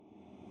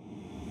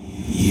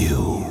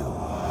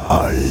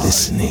are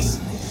listening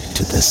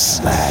to the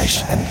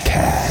Slash and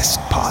Cast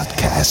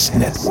Podcast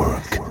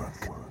Network.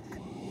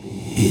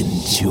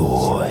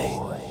 Enjoy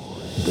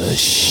the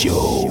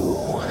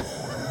show.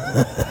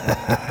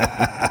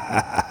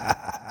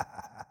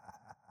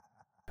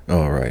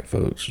 Alright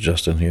folks,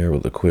 Justin here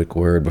with a quick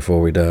word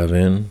before we dive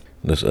in.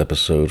 This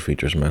episode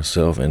features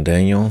myself and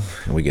Daniel,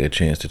 and we get a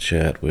chance to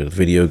chat with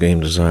video game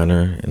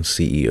designer and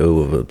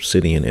CEO of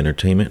Obsidian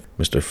Entertainment,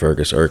 Mr.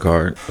 Fergus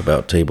Urquhart,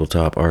 about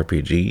tabletop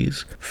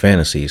RPGs,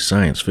 fantasy,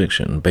 science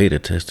fiction, beta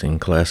testing,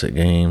 classic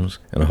games,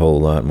 and a whole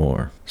lot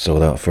more. So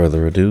without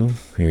further ado,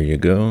 here you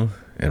go,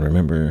 and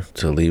remember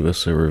to leave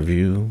us a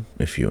review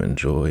if you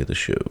enjoy the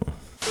show.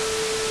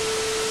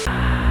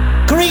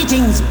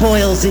 Greetings,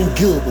 boils and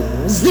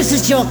ghouls. This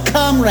is your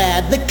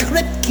comrade, the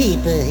Crypt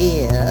Keeper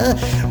here,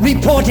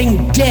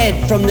 reporting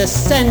dead from the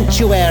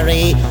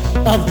sanctuary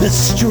of the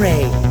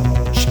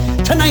strange.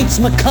 Tonight's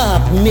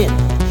macabre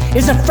myth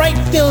is a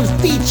fright-filled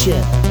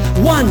feature,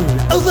 one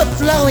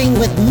overflowing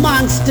with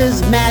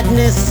monsters,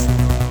 madness,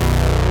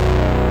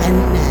 and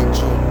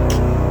magic.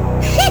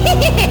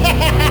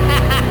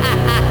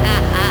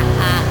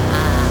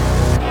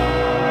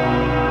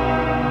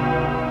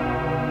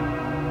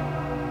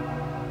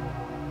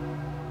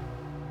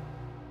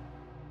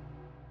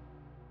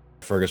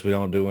 Fergus, we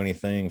don't do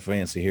anything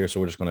fancy here,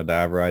 so we're just going to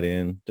dive right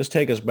in. Just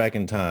take us back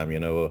in time.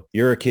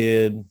 You're a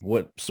kid.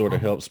 What sort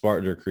of helped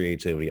spark your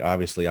creativity?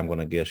 Obviously, I'm going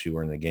to guess you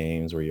were in the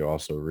games where you're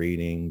also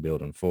reading,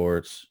 building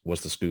forts.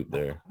 What's the scoop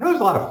there? I know there's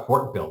a lot of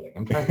fort building.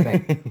 I'm trying to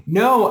think.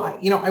 No,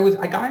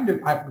 I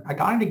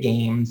got into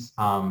games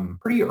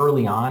pretty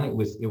early on. It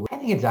was I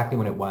think exactly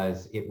when it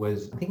was. I think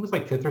it was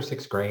like 5th or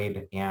 6th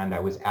grade, and I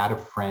was at a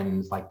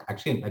friend's.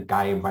 Actually, a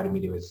guy invited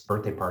me to his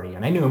birthday party,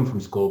 and I knew him from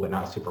school, but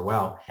not super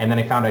well. And then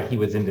I found out he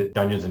was into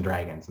Dungeons and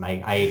Dragons, and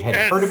I had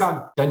heard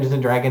about Dungeons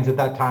and Dragons at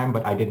that time,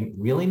 but I didn't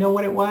really know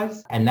what it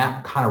was. And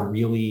that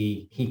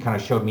he kind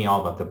of showed me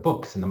all about the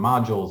books and the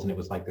modules, and it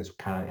was like this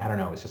kind of, I don't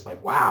know, it's just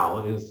like,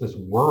 wow, it was this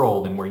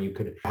world, and where you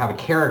could have a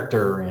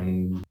character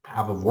and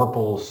have a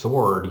Vorpal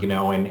sword, and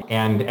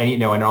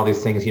all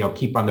these things,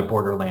 keep on the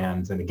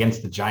Borderlands and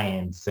Against the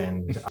Giants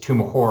and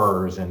Tomb of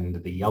Horrors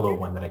and the yellow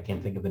one that I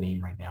can't think of the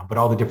name right now, but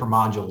all the different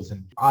modules.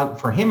 And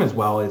for him as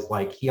well is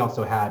like, he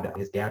also had,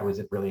 his dad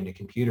was really into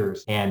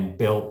computers and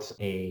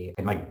he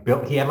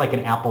had like an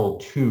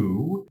Apple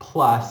II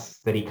Plus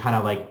that he kind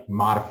of like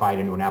modified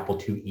into an Apple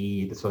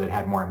IIe so that it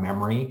had more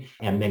memory.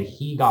 And then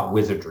he got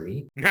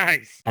Wizardry.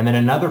 Nice. And then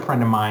another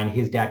friend of mine,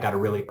 his dad got a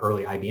really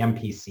early IBM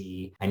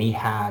PC, and he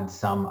had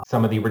some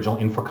of the original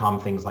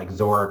Infocom things like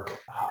Zork.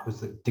 It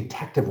was a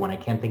detective one. I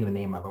can't think of the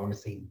name of it. I want to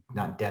say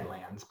not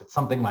Deadlands, but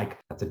something like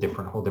that's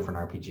whole different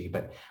RPG.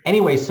 But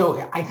anyway,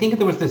 so I think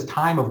there was this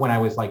time of when I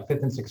was like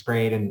 5th and 6th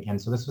grade. And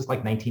so this was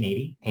like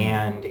 1980,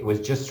 and it was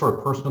just sort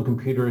of personal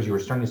computers. You were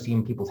starting to see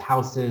in people's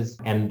houses.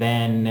 And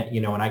then,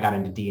 when I got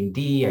into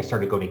D&D, I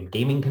started going to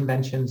gaming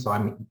conventions. So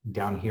I'm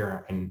down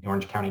here in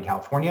Orange County,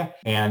 California,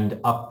 and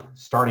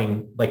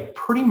starting like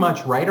pretty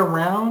much right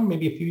around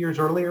maybe a few years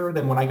earlier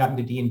than when I got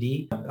into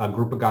D&D. A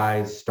group of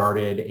guys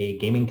started a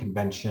gaming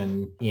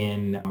convention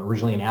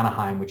originally in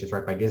Anaheim, which is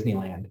right by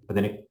Disneyland, but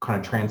then it kind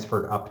of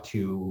transferred up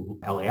to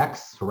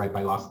LAX, so right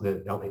by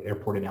the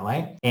airport in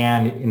LA,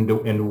 and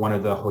into one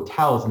of the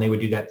hotels, and they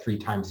would do that 3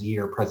 times a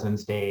year: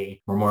 President's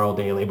Day, Memorial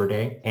Day, Labor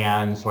Day.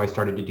 And so I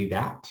started to do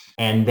that,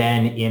 and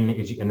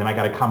then I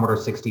got a Commodore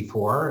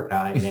 64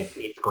 in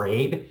 8th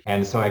grade,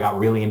 and so I got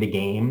really into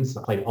games.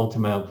 I played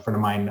Ultima. A friend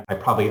of mine,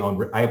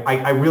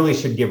 I really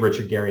should give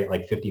Richard Garriott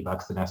like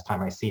 $50 the next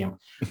time I see him,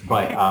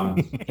 but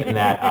in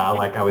that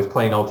I was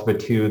playing Ultima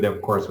 2, that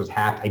of course was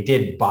hacked. I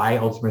did buy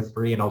Ultima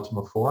 3 and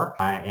Ultima 4,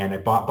 and I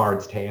bought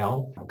Bard's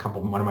Tale.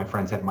 One of my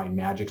friends had Might and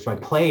Magic, so I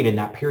played in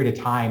that period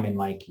of time in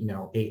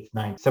 7th, 8th,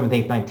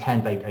 9th,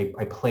 10th.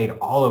 I played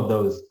all of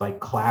those like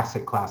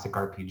classic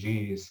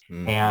RPGs,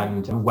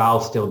 and while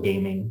still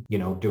gaming,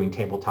 doing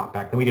tabletop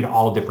back then. We did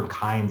all different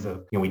kinds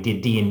of, we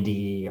did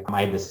D&D.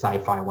 I had this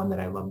sci-fi one that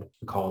I loved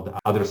called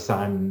Other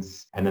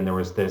Suns, and then there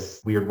was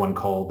this weird one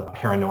called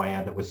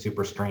Paranoia that was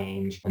super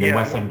strange. And then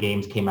West End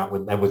Games came out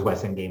with, that was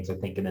West End Games, I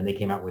think, and then they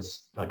came out with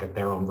like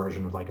their own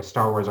version of like a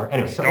Star Wars.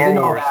 Anyway, so I did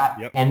all that,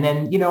 and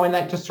then and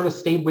that just sort of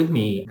stayed with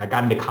me. I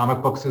got into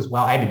comic books as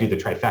well. I had to do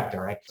the trifecta,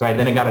 right? So I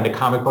got into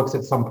comic books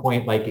at some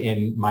point, like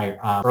in my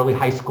early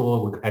high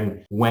school,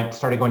 and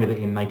started going in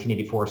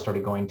 1984,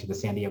 started going to the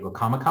San Diego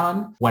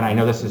Comic-Con. When I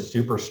know this is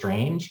super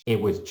strange, it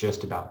was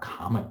just about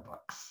comic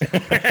books.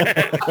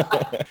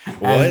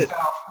 What? So,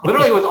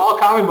 literally, it was all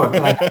comic books.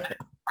 And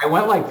I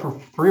went like for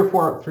three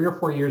or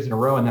four years in a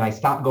row, and then I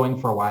stopped going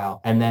for a while.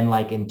 And then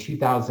like in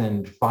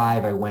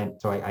 2005, I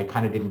went, so I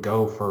kind of didn't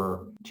go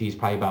for geez,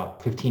 probably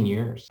about 15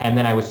 years. And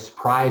then I was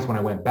surprised when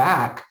I went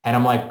back and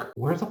I'm like,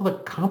 where's all the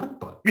comic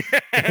books?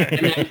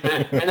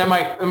 and then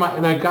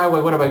my guy,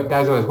 one of my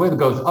guys I was with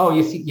goes, oh,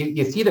 you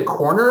see the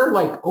corner,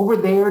 like over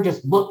there,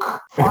 just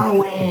look far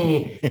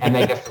away. And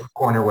they get to the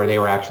corner where they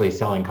were actually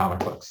selling comic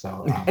books.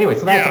 So anyway,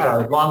 so that's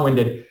kind of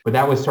long-winded, but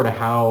that was sort of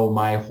how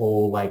my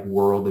whole like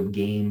world of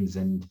games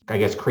and I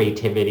guess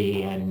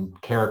creativity and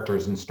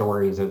characters and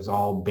stories is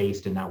all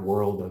based in that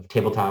world of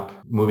tabletop,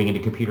 moving into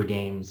computer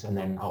games, and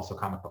then also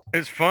comic books.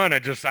 It's fun.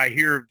 I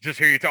hear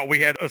you talk. We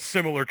had a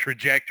similar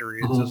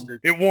trajectory. It's just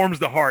it warms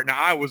the heart.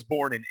 Now I was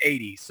born in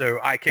 '80, so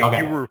I can.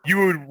 Okay. You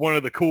were one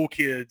of the cool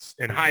kids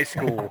in high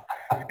school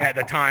at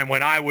the time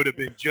when I would have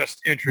been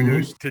just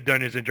introduced to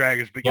Dungeons and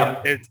Dragons. But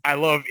I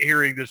love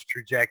hearing this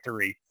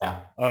trajectory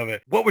of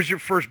it. What was your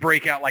first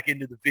breakout like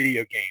into the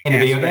video game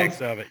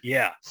aspects of it?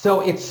 Yeah.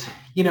 So it's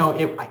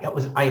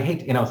I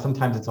hate,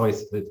 sometimes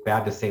it's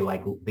bad to say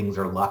like things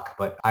are luck,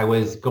 but I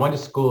was going to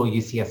school,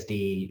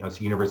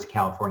 UCSD, University of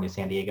California,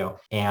 San Diego,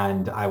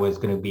 and I was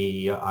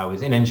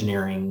in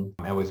engineering.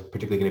 I was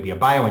particularly going to be a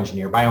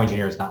bioengineer.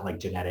 Bioengineer is not like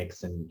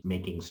genetics and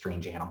making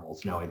strange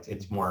animals. No,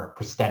 it's more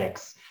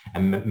prosthetics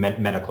and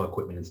medical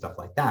equipment and stuff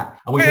like that.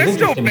 That's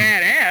still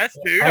badass,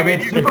 dude. I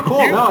mean, it's super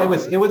cool. No, it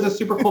was a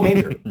super cool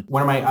major.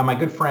 One of my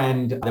good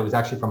friend that was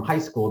actually from high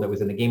school that was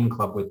in the gaming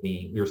club with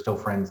me, we were still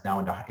friends now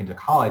into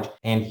college,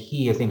 and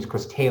his name's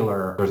Chris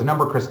Taylor. There's a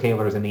number of Chris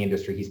Taylors in the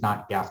industry. He's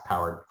not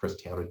gas-powered Chris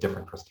Taylor,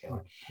 different Chris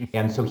Taylor.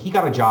 And so he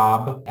got a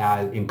job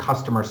in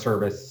customer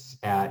service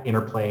at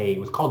Interplay. It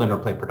was called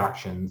Interplay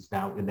Productions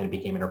now, and then it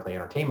became Interplay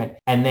Entertainment.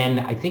 And then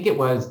I think it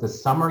was the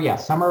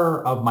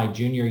summer of my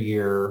junior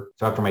year.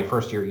 So after my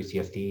first year at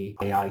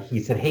UCSD, he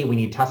said, hey, we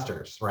need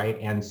testers, right?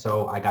 And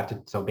so I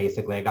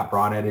got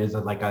brought in as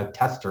a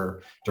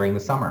tester during the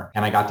summer.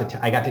 And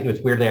it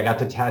was weirdly, I got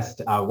to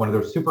test one of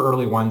the super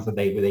early ones that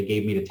they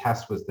gave me to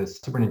test was this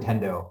Super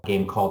Nintendo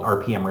game called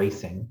RPM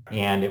Racing.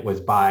 And it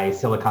was by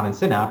Silicon and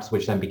Synapse,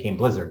 which then became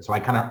Blizzard. So I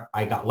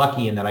got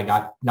lucky in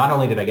that not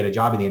only did I get a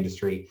job in the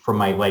industry from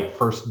my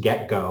first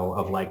get-go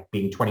of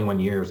being 21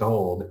 years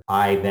old,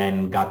 I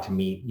then got to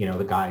meet,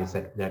 the guys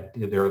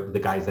the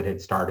guys that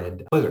had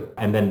started Blizzard.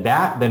 And then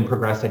that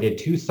progressed. I did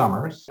 2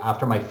 summers.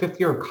 After my 5th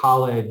year of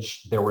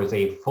college, there was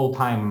a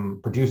full-time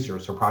producer,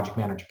 so project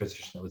manager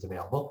position that was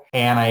available.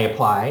 And I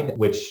applied,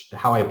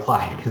 how I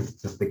applied, because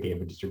it's just the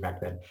game industry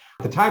back then.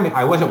 At the time,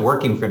 I wasn't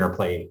working for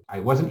Interplay. I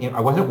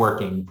wasn't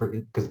working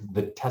because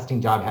the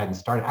testing job hadn't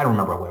started. I don't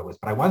remember what it was,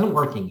 but I wasn't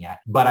working yet.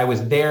 But I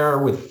was there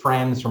with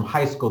friends from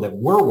high school that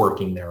were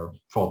working there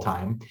full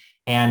time.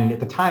 And at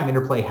the time,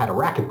 Interplay had a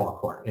racquetball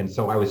court. And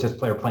so I was just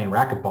playing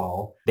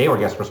racquetball. They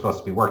were supposed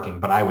to be working,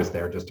 but I was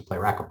there just to play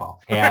racquetball.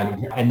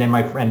 And then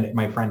my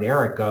friend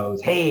Eric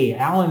goes, hey,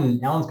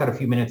 Alan's got a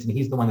few minutes and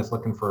he's the one that's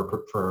looking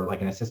for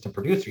an assistant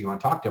producer. You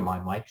want to talk to him?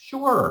 I'm like,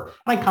 sure.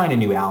 And I kind of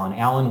knew Alan.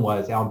 Alan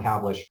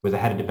Pavlish was the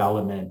head of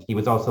development. He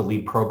was also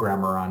lead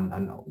programmer on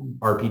an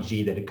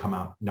RPG that had come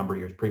out a number of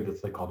years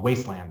previously called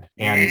Wasteland.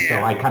 And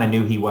so I kind of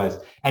knew he was.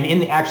 And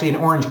in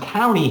Orange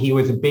County, he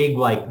was a big, he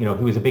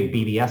was a big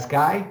BBS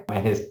guy.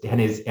 And his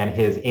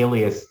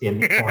alias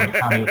in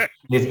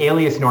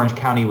Orange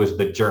County, was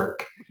the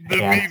Jerk. The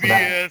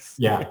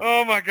BBS.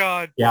 Oh my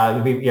God.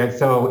 Yeah.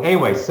 So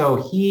anyway,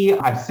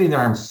 I'm sitting there,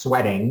 I'm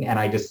sweating, and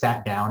I just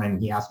sat down and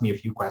he asked me a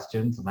few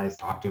questions and I just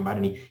talked to him about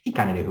it, and he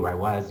kind of knew who I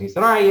was. And he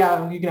said, all right,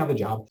 yeah, you can have the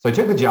job. So I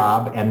took the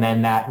job, and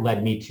then that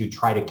led me to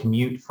try to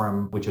commute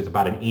which was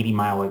about an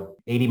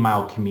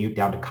 80-mile commute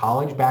down to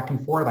college back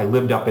and forth. I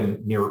lived up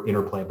near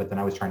Interplay, but then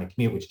I was trying to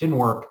commute, which didn't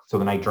work. So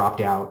then I dropped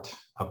out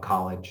of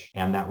college,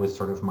 and that was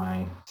sort of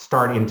my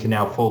start into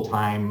now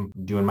full-time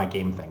doing my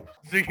game thing.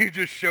 So you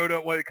just showed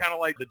up, kind of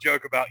like the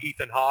joke about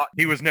Ethan Hawke.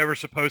 He was never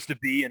supposed to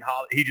be in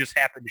Hollywood. He just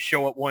happened to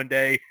show up one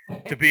day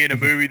to be in a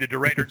movie. The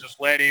director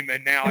just let him,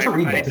 and now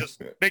everybody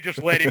just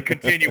let him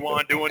continue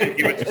on doing it.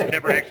 He was just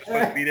never actually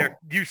supposed to be there.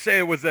 You say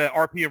it was a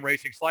RPM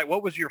Racing Slide.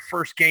 What was your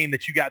first game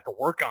that you got to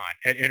work on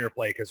at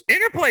Interplay? Because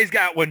Interplay's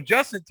got, when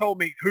Justin told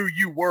me who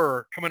you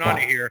were coming on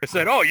here, I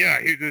said, oh yeah,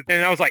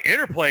 and I was like,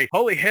 Interplay,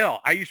 holy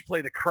hell! I used to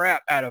play the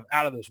crap out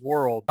of this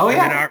world. Oh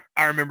yeah. And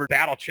I remember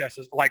Battle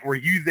Chesses. Were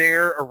you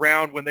there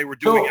around when they were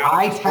doing? So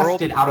I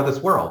tested Out of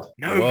This World.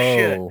 No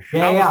shit.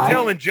 Yeah, I was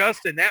telling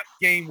Justin that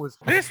game was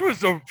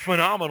a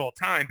phenomenal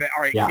time. But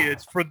all right,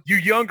 kids, for you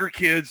younger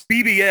kids,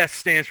 BBS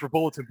stands for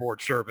Bulletin Board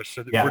Service.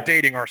 So that we're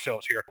dating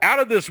ourselves here. Out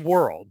of This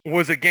World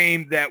was a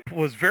game that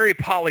was very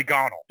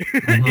polygonal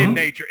in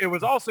nature. It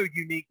was also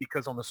unique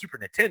because on the Super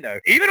Nintendo,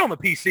 even on the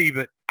PC,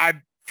 but I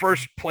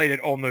first played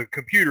it on the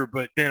computer,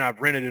 but then I've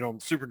rented it on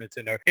the Super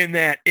Nintendo, in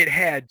that it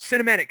had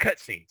cinematic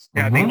cutscenes.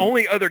 Now, the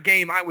only other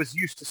game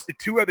the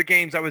 2 other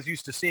games I was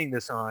used to seeing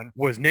this on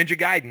was Ninja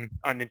Gaiden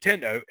on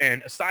Nintendo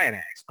and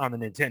Cyanax on the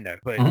Nintendo.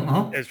 But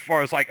as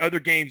far as other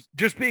games,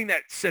 just being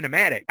that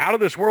cinematic, Out of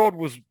This World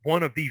was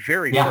one of the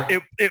very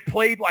first. It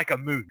played like a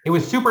movie. It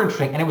was super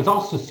interesting, and it was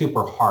also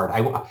super hard.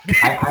 I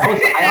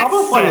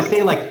almost want to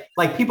say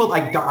people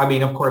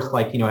of course,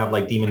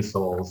 have Demon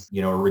Souls,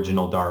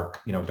 original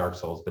Dark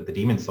Souls, but the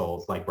Demon Demon's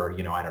Souls, like where,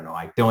 I don't know,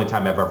 the only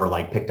time I've ever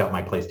like picked up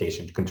my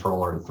PlayStation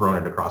controller and thrown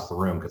it across the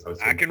room because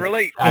I can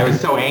relate. I was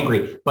so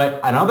angry. But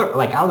another,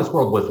 like Out of This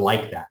World was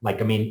like that.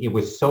 Like, I mean, it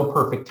was so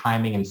perfect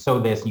timing and so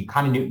this, and you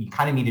kind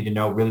of needed to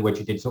know really what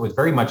you did. So it was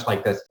very much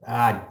like this,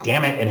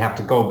 damn it, and have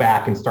to go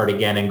back and start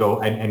again and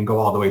go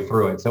all the way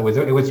through it. So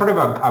it was sort of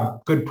a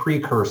good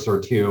precursor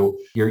to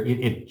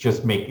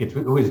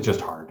it was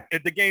just hard.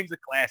 If the game's a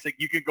classic,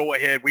 you can go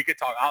ahead. We could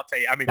talk. I'll tell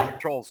you, I mean, the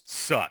controls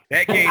suck.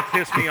 That game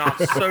pissed me off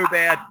so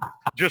bad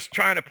just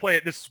trying to play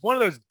it. This is one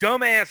of those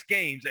dumbass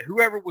games that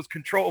whoever was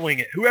controlling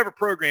it, whoever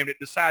programmed it,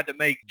 decided to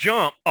make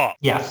jump up.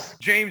 Yes.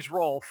 James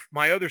Rolfe,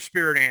 my other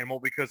spirit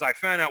animal, because I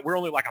found out we're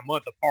only like a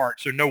month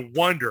apart, so no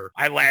wonder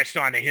I latched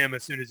onto him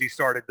as soon as he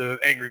started the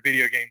Angry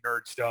Video Game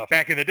Nerd stuff.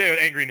 Back in the day with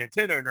Angry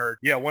Nintendo Nerd,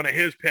 yeah, one of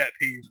his pet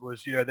peeves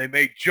was, they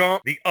made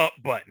jump the up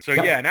button. So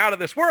yeah, and Out of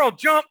This World,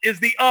 jump is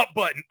the up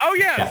button. Oh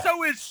yeah.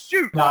 So is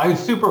shoot. No, it was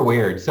super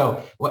weird.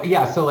 So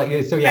yeah,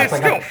 it's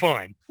still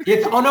fun.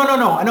 It's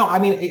no. I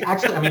mean,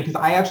 because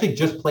I actually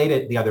just played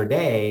it the other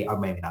day, or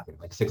maybe not,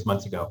 like 6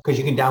 months ago, because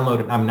you can download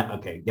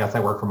it. Yes, I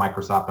work for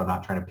Microsoft. I'm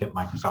not trying to pimp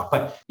Microsoft,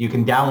 but you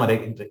can download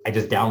it. I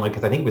just downloaded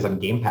because I think it was on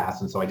Game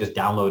Pass, and so I just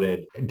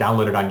downloaded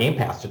on Game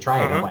Pass to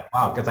try it. I'm like,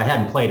 wow, because I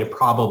hadn't played it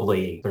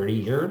probably 30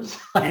 years.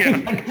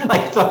 Yeah.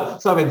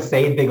 Like some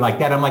insane thing like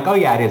that. I'm like, oh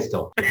yeah, it is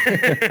still.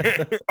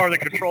 Are the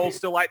controls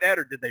still like that,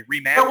 or did they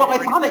remaster? No, well,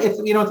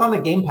 it's on the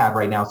gamepad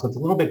right now, so it's a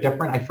little bit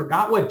different. I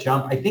forgot what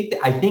jump. I think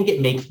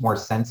it makes more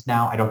sense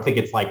now. I don't think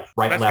it's like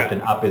right, left,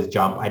 and up is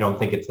jump. I don't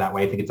think it's that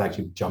way. I think it's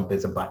actually jump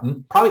is a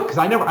button. Probably because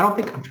I'm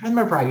trying to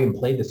remember if I even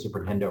played the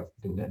Super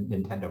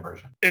Nintendo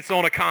version. It's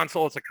on a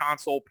console. It's a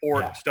console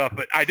port and stuff.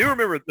 But I do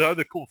remember the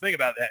other cool thing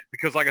about that,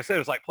 because like I said, it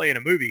was like playing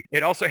a movie.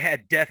 It also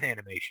had death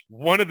animation.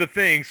 One of the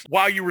things,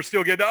 while you were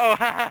still getting,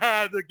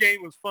 the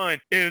game was fun,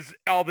 is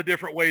all the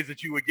different ways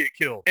that you would get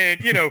killed.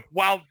 And,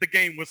 while the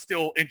game was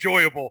still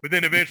enjoyable, but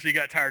then eventually you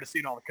got tired of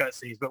seeing all the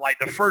cutscenes. But like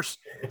the first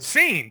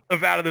scene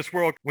of Out of This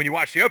World, when you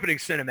watch the opening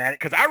cinematic,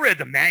 because I read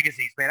the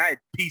magazines, man. I had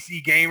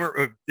PC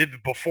Gamer,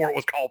 before it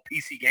was called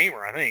PC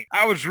Gamer, I think.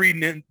 I was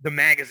reading in the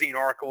magazine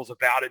articles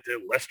about it.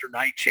 Lester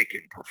Night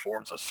Chicken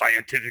performs a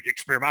scientific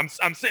experiment.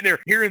 I'm sitting there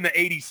hearing the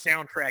 80s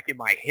soundtrack in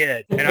my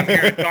head, and I'm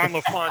hearing Don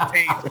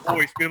LaFontaine's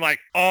voice being like,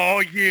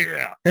 oh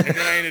yeah. And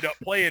then I ended up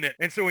playing it.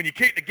 And so when you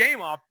kick the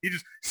game off, you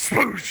just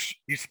swoosh,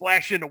 you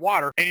splash into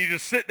water, and you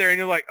just sit there and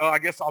you're like, oh, I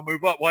guess I'll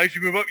move up. Well, as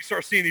you move up, you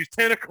start seeing these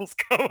tentacles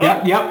come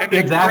up. Yep,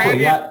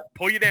 exactly.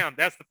 Pull you down.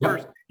 That's the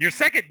first. Your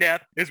second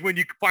death is when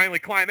you finally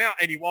climb out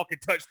and you walk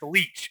and touch the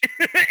leach.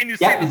 And you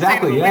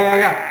exactly.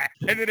 Yeah.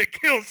 And then it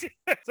kills you.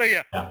 So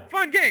yeah,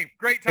 fun game,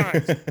 great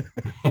times.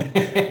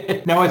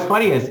 No, what's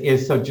funny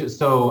is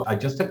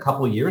just a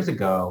couple of years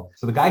ago,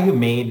 so the guy who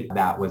made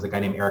that was a guy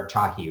named Eric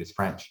Chahi, who was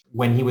French.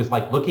 When he was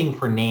like looking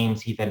for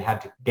names, he then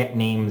had to get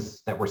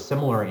names that were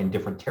similar in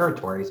different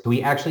territories. So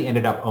he actually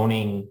ended up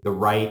owning the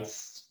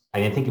rights.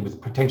 I think it was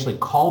potentially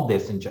called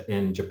this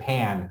in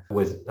Japan,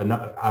 was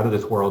Out of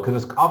This World,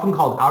 because it's often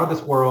called Out of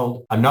This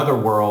World, Another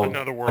World.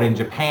 But in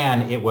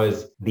Japan, it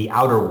was The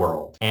Outer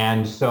World.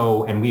 And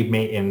we've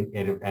made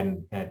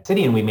in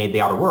Obsidian, we made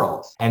The Outer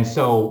Worlds. And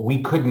so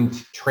we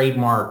couldn't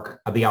trademark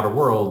The Outer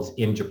Worlds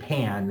in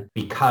Japan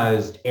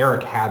because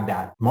Eric had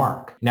that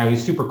mark. Now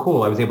he's super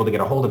cool. I was able to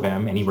get a hold of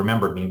him and he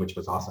remembered me, which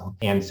was awesome.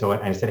 And so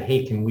I said,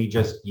 hey, can we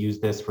just use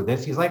this for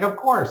this? He's like, of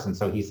course. And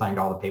so he signed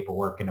all the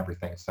paperwork and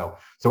everything. So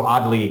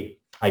oddly,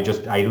 I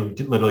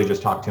literally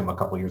just talked to him a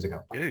couple years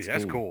ago. Dude,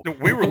 that's cool.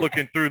 We were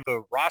looking through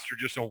the roster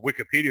just on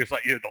Wikipedia. It's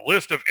like, the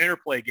list of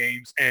Interplay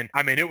games. And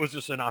I mean, it was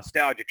just a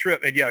nostalgia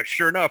trip. And yeah,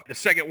 sure enough, the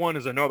second one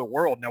is Another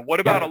World. Now, what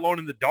about Alone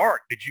in the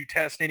Dark? Did you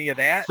test any of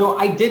that? So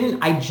I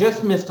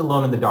just missed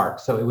Alone in the Dark.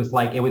 So it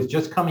was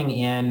just coming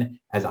in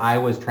as I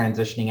was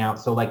transitioning out.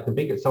 So like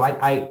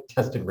I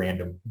tested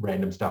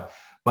random stuff.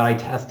 But I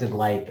tested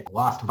like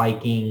Lost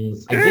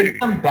Vikings. I did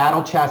some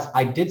battle chess.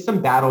 I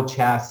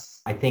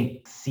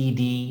think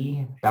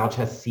Battle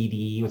Chess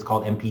CD, it was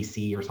called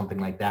MPC or something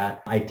like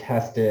that. I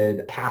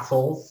tested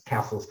Castles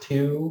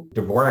 2.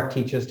 Dvorak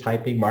teaches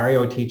typing.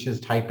 Mario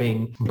teaches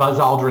typing. Buzz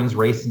Aldrin's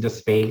Race into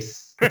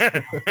Space.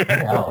 What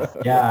else?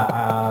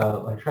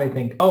 I'm trying to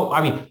think.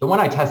 The one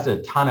I tested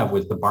a ton of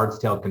was the Bard's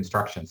Tale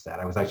construction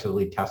set. I was actually the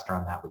lead tester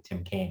on that with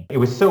Tim Kane. It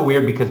was so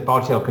weird because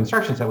Bard's Tale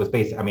construction set was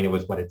it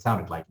was what it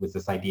sounded like. It was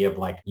this idea of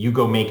like, you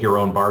go make your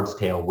own Bard's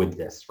Tale with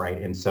this,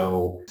 right? And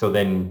so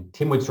then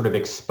Tim would sort of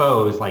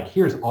expose like,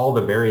 here's all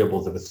the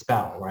variables of a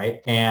spell,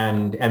 right?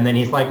 And then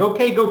he's like,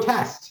 okay, go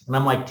test. And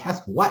I'm like,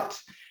 test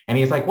what? And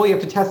he's like, well, you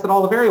have to test that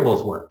all the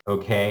variables work.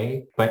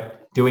 Okay.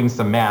 But doing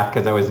some math,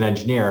 because I was an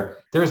engineer,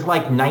 there's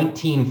like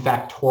 19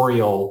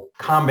 factorial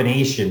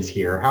combinations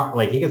here.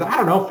 He goes, I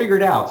don't know, figure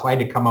it out. So I had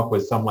to come up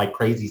with some like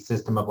crazy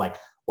system of like,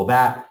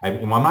 well,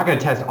 I'm not going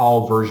to test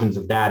all versions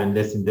of that and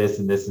this and this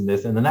and this and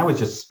this. And then that was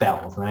just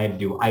spells. And I had to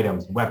do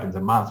items and weapons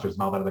and monsters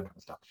and all that other kind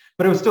of stuff.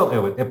 But it was still,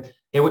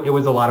 it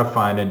was a lot of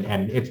fun.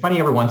 And it's funny,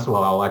 every once in a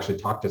while, I'll actually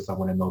talk to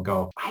someone and they'll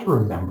go, I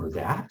remember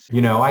that.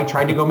 I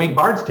tried to go make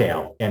Bard's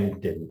Tale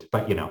and didn't.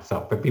 But,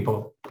 but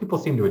people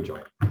seem to enjoy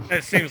it.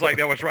 It seems like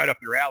that was right up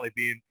your alley,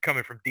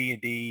 coming from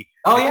D&D.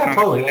 Oh, yeah,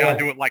 totally. Now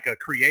do it like a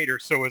creator.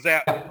 So is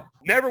that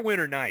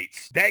Neverwinter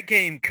Nights? That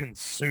game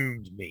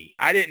consumed me.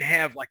 I didn't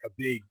have like a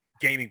big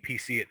gaming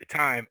PC at the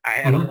time. I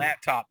had a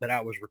laptop that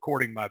I was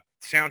recording my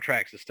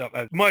soundtracks and stuff.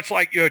 Much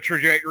like your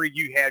trajectory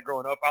you had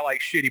growing up, I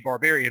like shitty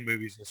barbarian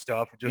movies and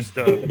stuff. Just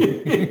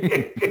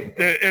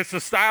it's a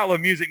style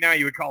of music now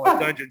you would call it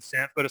dungeon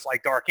synth, but it's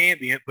like dark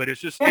ambient. But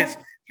it's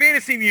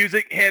fantasy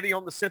music, heavy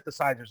on the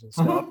synthesizers and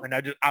stuff.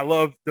 And I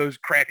love those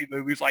crappy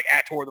movies like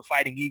Ator the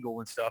Fighting Eagle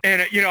and stuff.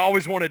 And I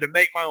always wanted to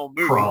make my own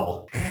movie.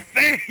 Crawl.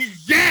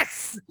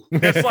 Yes,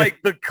 that's like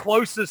the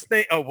closest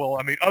thing. Oh well,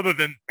 I mean, other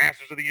than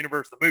Masters of the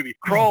Universe, the movie,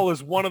 Crawl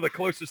is one of the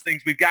closest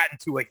things we've gotten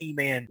to a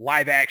He-Man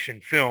live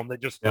action film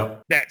that just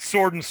that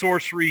sword and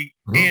sorcery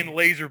and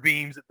laser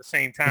beams at the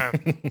same time.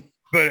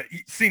 But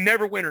see,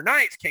 Neverwinter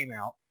Nights came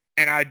out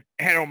and I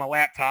had it on my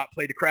laptop,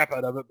 played the crap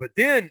out of it. But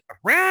then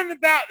around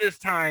about this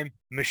time,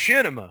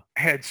 Machinima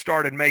had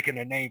started making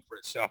a name for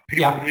itself.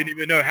 People didn't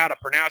even know how to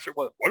pronounce it.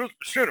 What is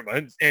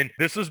Machinima? And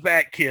this is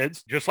back,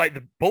 kids, just like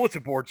the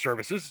bulletin board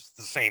services, it's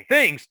the same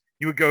things.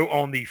 You would go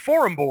on the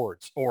forum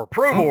boards or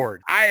pro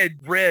board. I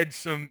had read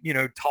some,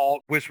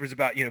 talk whispers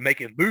about,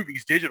 making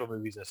movies, digital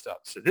movies and stuff.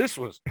 So this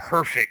was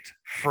perfect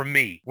for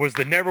me, was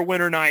the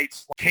Neverwinter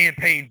Nights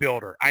campaign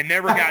builder. I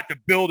never got to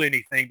build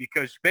anything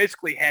because you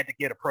basically had to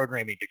get a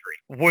programming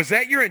degree. Was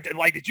that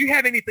did you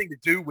have anything to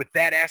do with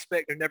that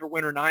aspect of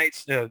Neverwinter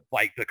Nights?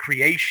 Like the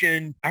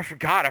creation? I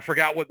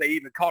forgot what they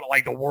even called it,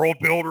 like the world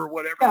builder or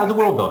whatever. Yeah, the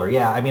world builder.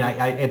 Yeah. I mean,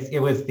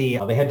 it was they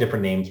had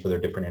different names for their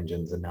different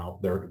engines and now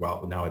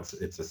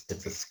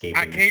it's escaping.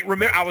 I can't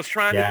remember. I was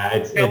trying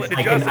to tell it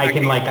to Justin.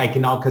 I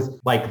can all, because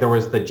like there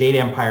was the Jade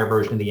Empire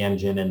version of the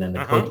engine and then the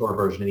KOTOR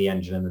version of the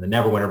engine and then the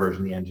Neverwinter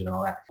version of the engine and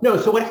all that. No,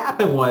 so what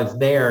happened was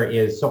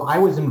so I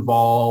was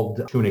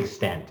involved to an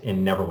extent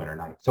in Neverwinter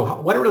Nights. So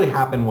what really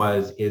happened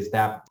is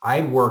that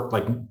I worked,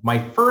 like my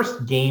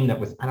first game that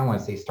was, I don't want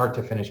to say start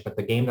to finish, but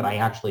the game that I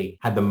actually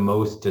had the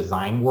most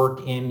design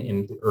work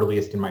in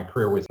earliest in my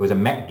career was a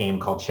mech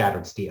game called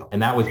Shattered Steel.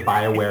 And that was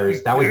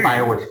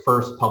BioWare's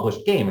first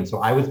published game. And so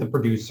I was the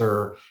producer,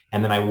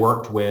 and then I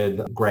worked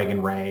with Greg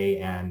and Ray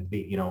and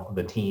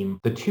the team.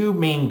 The two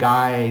main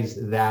guys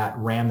that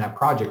ran that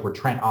project were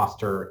Trent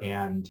Oster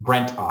and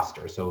Brent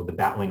Oster, so the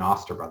Battling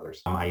Oster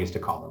brothers, I used to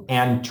call them.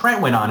 And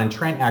Trent went on, and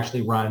Trent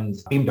actually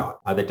runs Beamdog,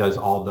 that does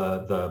all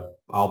the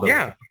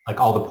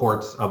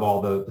ports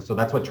of so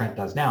that's what Trent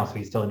does now. So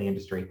he's still in the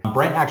industry.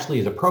 Brent actually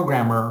is a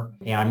programmer,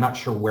 and I'm not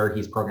sure where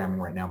he's programming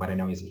right now, but I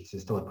know he's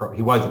still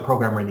he was a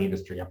programmer in the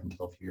industry up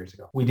until a few years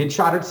ago. We did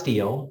Shattered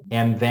Steel,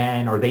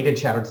 they did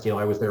Shattered Steel.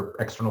 I was their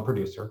external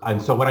producer.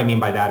 And so what I mean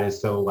by that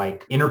is, so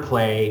like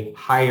Interplay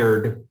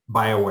hired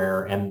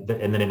BioWare and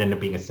then it ended up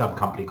being a sub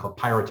company called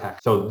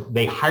Pyrotech. So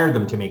they hired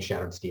them to make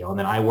Shattered Steel. And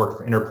then I worked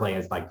for Interplay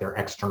as like their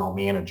external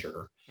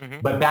manager.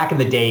 But back in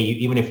the day,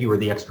 even if you were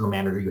the external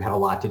manager, you had a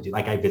lot to do.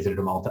 Like I visited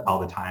them all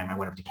the time. I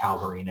went up to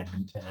Calgary and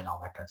Edmonton and all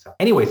that kind of stuff.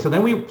 Anyway, so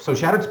then we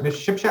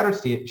shipped Shattered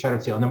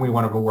Steel, and then we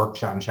wanted to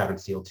work on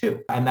Shattered Steel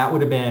 2. And that would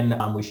have been,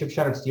 we shipped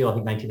Shattered Steel, I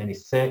think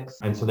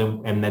 1996. And so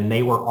then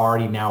they were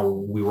already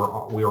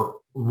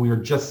we were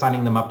just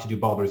signing them up to do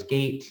Baldur's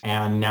Gate,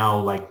 and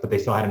now but they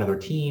still had another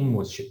team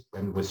was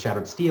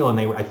Shattered Steel, and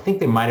I think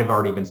they might have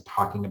already been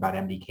talking about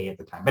MDK at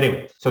the time. But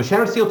anyway, so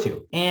Shattered Steel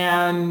 2,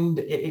 and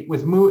it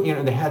was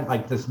they had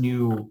like this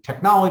new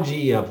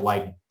technology of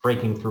like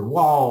breaking through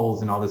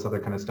walls and all this other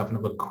kind of stuff, and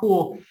it looked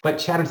cool,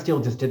 but Shattered Steel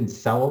just didn't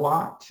sell a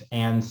lot.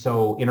 And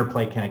so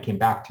Interplay kind of came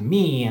back to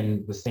me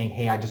and was saying,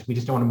 hey, we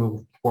just don't want to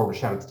move forward with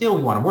Shattered Steel.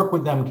 We want to work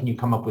with them. Can you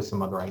come up with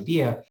some other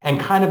idea? And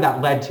kind of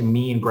that led to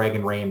me and Greg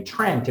and Ray and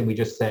Trent. And we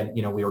just said,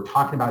 we were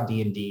talking about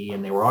D&D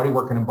and they were already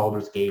working on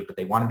Baldur's Gate, but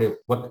they wanted to,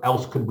 what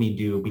else could we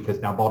do? Because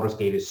now Baldur's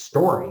Gate is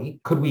story.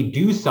 Could we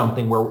do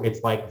something where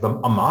it's like a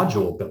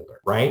module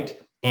builder, right?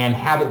 And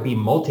have it be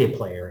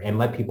multiplayer and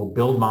let people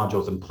build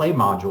modules and play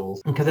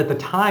modules. Because at the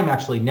time,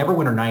 actually,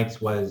 Neverwinter Nights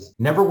was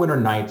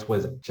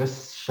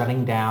just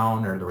shutting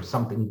down, or there was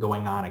something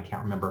going on, I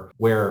can't remember,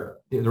 where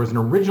there was an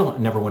original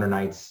Neverwinter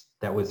Nights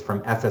that was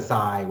from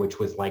SSI, which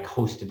was like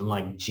hosted in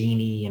like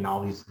Genie and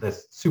all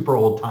this super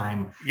old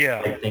time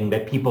thing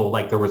that people,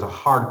 like there was a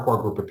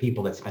hardcore group of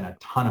people that spent a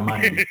ton of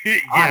money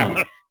on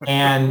it.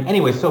 And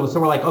anyway, so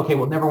we're like, okay,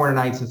 well, Neverwinter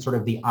Nights is sort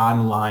of the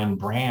online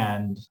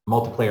brand,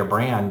 multiplayer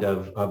brand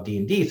of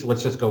D&D. So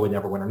let's just go with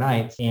Neverwinter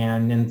Nights.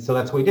 And so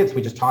that's what we did. So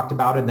we just talked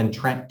about it. And then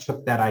Trent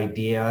took that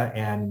idea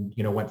and,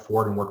 went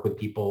forward and worked with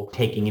people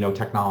taking,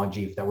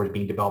 technology that was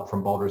being developed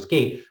from Baldur's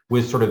Gate,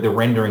 was sort of the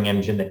rendering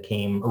engine that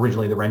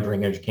originally the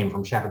rendering engine came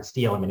from Shattered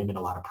Steel. I mean, it made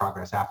a lot of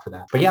progress after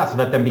that. But yeah, so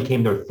that then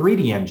became their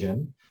 3D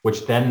engine,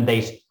 which then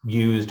they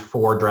used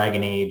for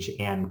Dragon Age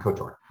and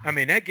KOTOR. I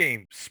mean, that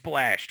game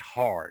splashed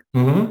hard.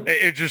 Mm-hmm.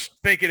 It just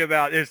thinking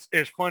about it's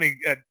funny.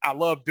 I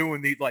love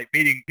doing these, like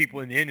meeting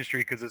people in the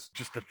industry, because it's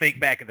just to think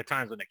back at the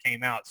times when it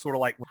came out, sort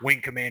of like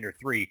Wing Commander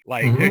 3.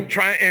 Like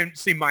try and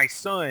see, my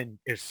son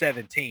is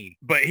 17,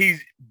 but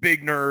he's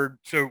big nerd.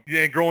 So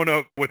growing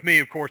up with me,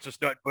 of course,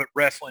 it's nothing but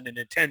wrestling and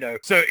Nintendo.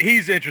 So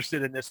he's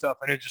interested in this stuff,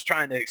 and it's just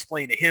trying to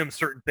explain to him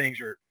certain things,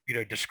 or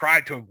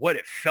describe to him what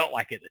it felt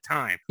like at the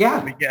time.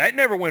 Yeah. But yeah, that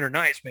Neverwinter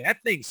Nights, man, that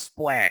thing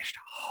splashed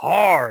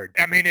hard.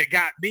 I mean, it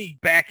got me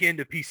back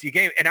into PC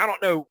game, and I don't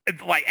know,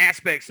 like,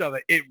 aspects of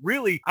it. It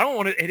really, I don't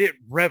want to, it didn't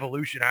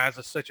revolutionize,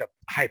 is such a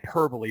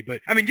hyperbole, but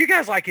I mean, you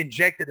guys like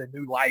injected a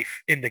new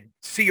life in the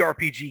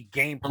CRPG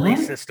gameplay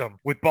system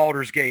with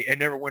Baldur's Gate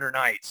and Neverwinter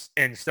Nights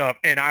and stuff.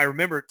 And I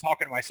remember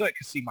talking to my son,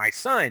 because see, my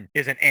son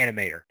is an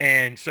animator,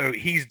 and so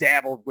he's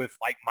dabbled with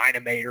like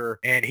Minimator,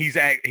 and he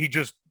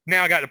just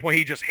now got to the point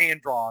he just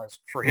hand draws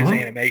for his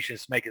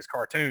animations to make his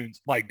cartoons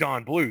like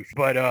Don Bluth.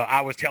 But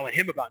I was telling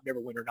him about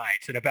Neverwinter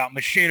Nights and about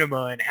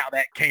Machinima and how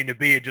that came to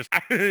be, and just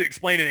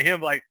explaining to him,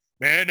 like,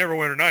 man,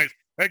 Neverwinter Nights,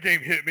 that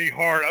game hit me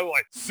hard. I was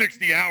like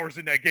 60 hours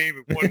in that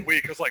game in 1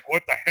 week. I was like,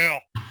 what the hell?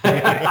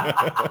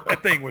 That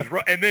thing was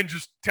rough. And then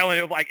just telling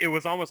it, like, it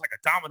was almost like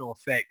a domino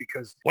effect,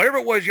 because whatever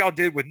it was y'all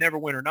did with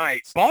Neverwinter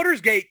Nights,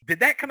 Baldur's Gate, did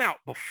that come out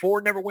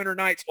before Neverwinter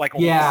Nights? Like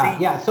on PC?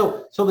 Yeah.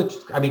 So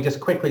just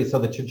quickly, so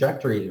the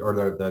trajectory,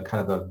 or the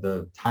kind of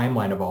the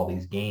timeline of all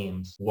these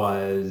games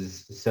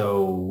was,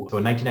 so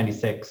in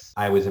 1996,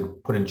 I was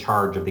put in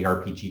charge of the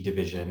RPG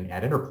division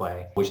at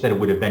Interplay, which then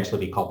would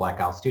eventually be called Black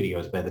Owl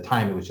Studios, but at the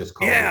time it was just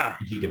called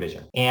RPG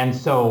division. And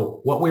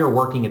so what we were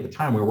working at the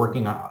time, we were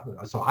working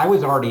on, so I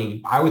was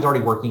already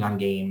working on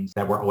games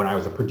that were when I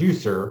was a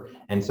producer.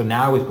 And so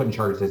now I was put in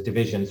charge of this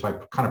division. So I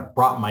kind of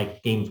brought my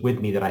games with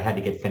me that I had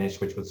to get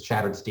finished, which was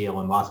Shattered Steel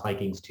and Lost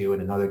Vikings 2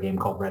 and another game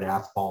called Red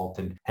Asphalt.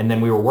 And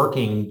then we were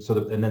working, so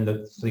the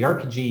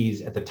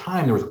RPGs at the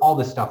time, there was all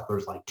this stuff. There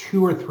was like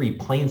 2 or 3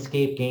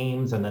 Planescape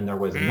games, and then there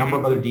was a number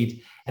of other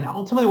deeds. And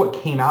ultimately what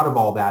came out of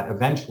all that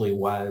eventually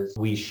was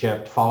we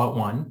shipped Fallout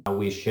 1.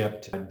 We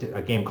shipped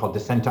a game called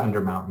Descent to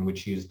Undermountain,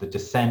 which used the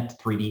Descent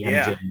 3D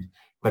engine,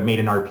 but made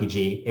an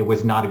RPG. It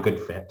was not a good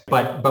fit,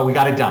 but we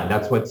got it done.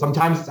 That's what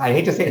sometimes, I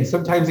hate to say it, and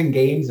sometimes in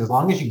games, as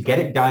long as you get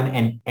it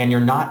done and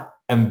you're not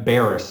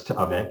embarrassed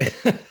of it,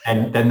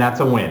 and then that's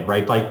a win,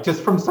 right? Like,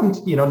 just from some,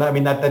 I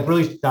mean, that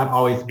really not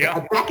always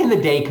back in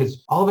the day,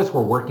 because all of us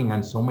were working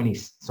on so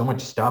much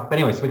stuff. But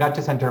anyways, we got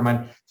to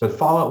Centerman, so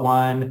Fallout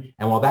 1,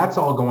 and while that's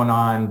all going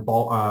on,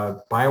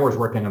 BioWare's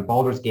working on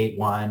Baldur's Gate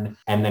 1,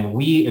 and then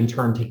we in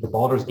turn take the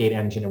Baldur's Gate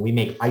engine and we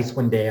make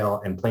Icewind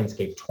Dale and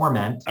Planescape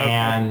Torment,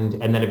 and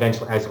then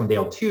eventually Icewind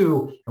Dale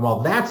 2. And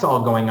while that's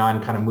all going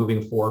on, kind of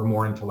moving forward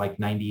more into like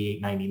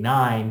 98,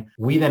 99,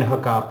 we then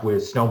hook up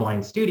with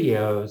Snowblind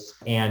Studios,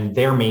 and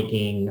they're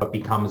making what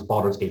becomes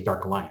Baldur's Gate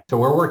Dark Alliance. So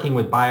we're working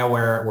with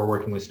BioWare, we're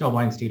working with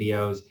Snowblind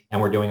Studios,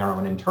 and we're doing our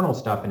own internal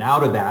stuff. And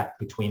out of that,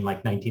 between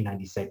like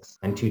 1996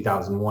 and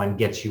 2001,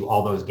 gets you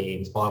all those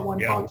games: Fallout 1,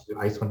 Fallout 2,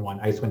 Icewind 1,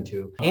 Icewind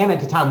 2. And at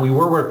the time we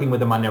were working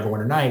with them on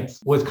Neverwinter Nights.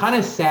 What was kind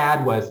of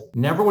sad was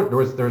there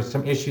was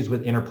some issues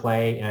with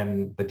Interplay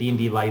and the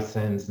D&D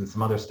license and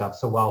some other stuff.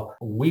 So while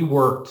we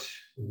worked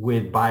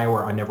with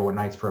BioWare on Neverwinter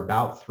Nights for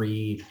about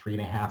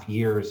 3.5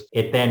 years,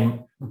 it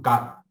then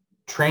got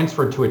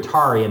transferred to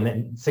Atari, and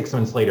then 6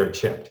 months later it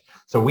shipped.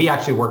 So we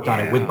actually worked on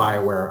it with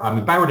BioWare. I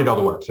mean, BioWare did all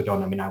the work, so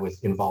I was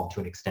involved to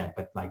an extent,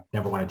 but like,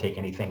 never want to take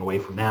anything away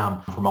from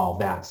them, from all of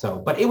that.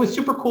 So, but it was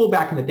super cool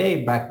back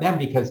then,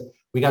 because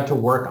we got to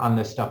work on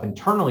this stuff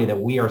internally that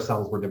we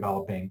ourselves were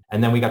developing.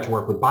 And then we got to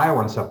work with BioWare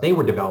on stuff they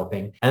were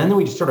developing. And then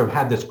we just sort of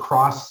had this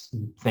cross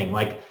thing,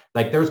 like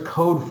there's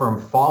code from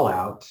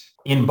Fallout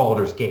in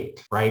Baldur's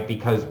Gate, right?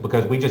 Because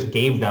we just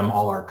gave them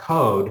all our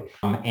code.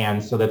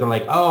 And so that they're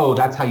like, oh,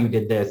 that's how you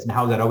did this. And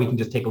how is that? Oh, we can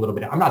just take a little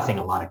bit. I'm not saying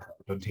a lot of code.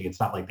 It's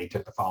not like they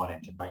took the Fallout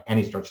engine by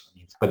any stretch of the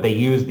means, but they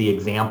used the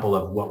example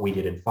of what we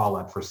did in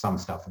Fallout for some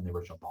stuff in the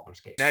original Baldur's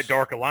Gate. That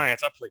Dark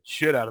Alliance, I played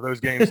shit out of those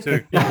games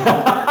too.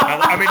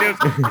 I mean,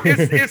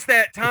 it's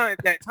that time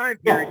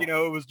period,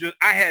 it was just,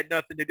 I had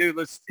nothing to do.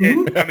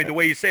 I mean, the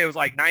way you say it was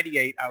like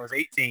 98, I was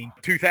 18,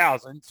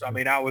 2000. So, I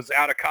mean, I was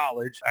out of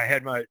college. I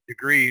had my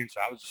degree. So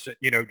I was just,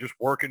 just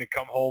working to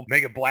come home,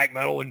 making black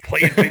metal and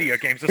playing video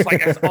games. It's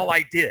like, that's all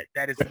I did.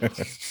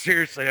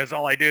 Seriously, that's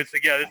all I did. So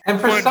yeah.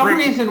 And for some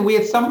reason, we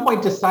at some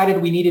point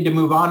decided we needed to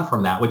move on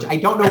from that, which I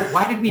don't know.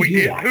 Why did we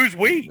do that? Who's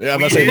we? Yeah, I'm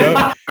going to say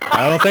no.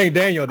 I don't think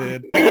Daniel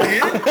did.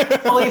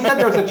 Well, he said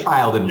there was a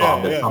child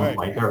involved at some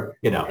point. Or,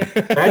 there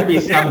had to be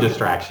some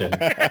distraction.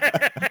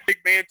 Big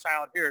man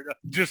child here.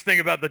 Just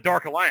think about the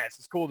Dark Alliance.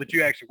 It's cool that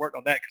you actually worked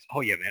on that, because, oh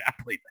yeah, man, I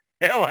played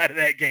the hell out of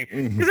that game,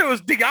 because it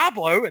was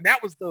Diablo, and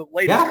that was the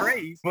latest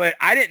craze. But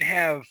I didn't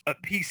have a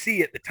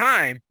PC at the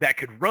time that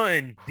could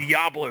run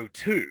Diablo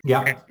 2.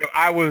 Yeah. And so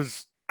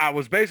I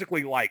was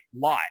basically like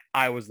Lot.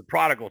 I was the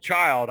prodigal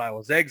child. I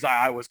was exile.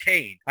 I was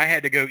Cain. I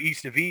had to go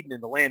east of Eden in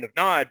the land of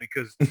Nod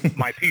because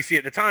my PC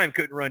at the time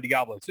couldn't run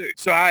Diablo 2.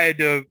 So I had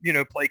to,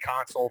 play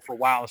console for a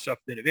while and stuff.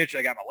 Then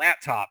eventually I got my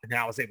laptop and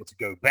now I was able to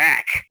go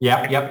back.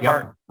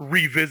 Start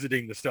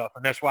revisiting the stuff.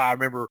 And that's why I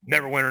remember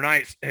Neverwinter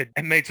Nights had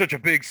made such a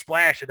big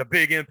splash and a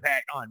big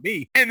impact on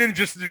me. And then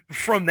just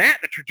from that,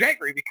 the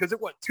trajectory, because it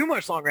wasn't too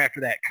much longer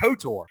after that,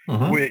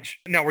 KOTOR, which,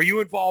 now were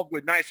you involved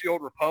with Knights of the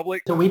Old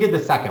Republic? So we did the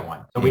second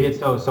one. So we did,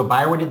 so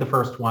Bioware did the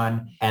first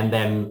one, and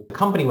then the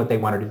company, what they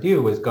wanted to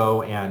do was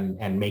go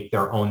and make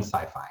their own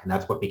sci-fi. And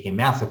that's what became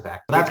Mass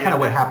Effect. So that's kind of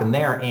what happened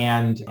there.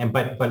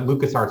 But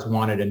LucasArts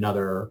wanted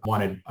another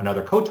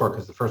KOTOR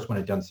because the first one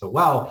had done so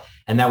well.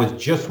 And that was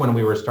just when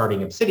we were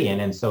starting Obsidian.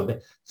 And so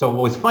what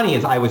was funny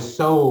is I was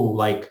so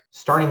like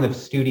starting the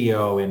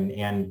studio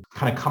and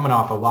kind of coming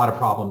off a lot of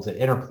problems at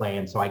Interplay.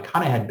 And so I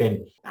kind of had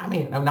been,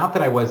 not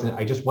that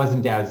I just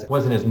wasn't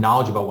as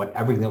knowledgeable about what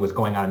everything that was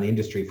going on in the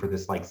industry for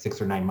this like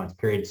 6 or 9 months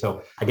period.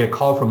 So I get a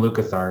call from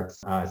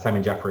LucasArts,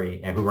 Simon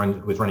Jeffrey, who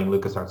was running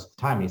LucasArts at the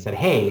time. And he said,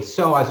 hey,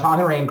 so I was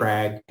talking to Ray and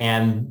Greg,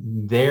 and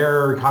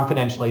they're not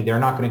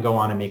going to go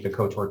on and make a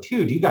KOTOR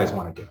 2. Do you guys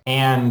want to do it?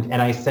 And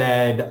I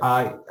said,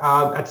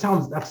 that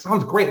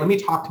sounds great. Let me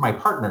talk to my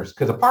partners.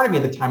 Because a part of me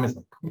at the time is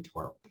like, KOTOR,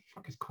 what the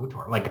fuck is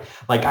KOTOR?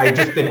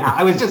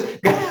 I was just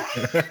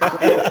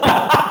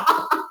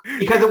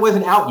because it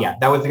wasn't out yet.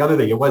 That was the other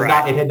thing.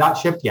 It had not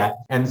shipped yet.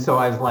 And so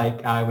I was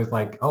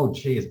like, oh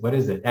geez, what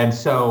is it? And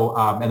so,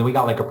 and then we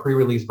got like a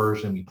pre-release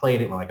version. We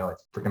played it. We're like, oh,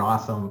 it's freaking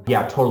awesome.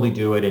 Yeah, totally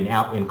do it.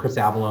 And Chris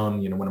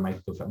Avallone, one of my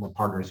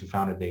partners who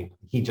founded it,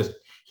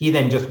 he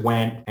then just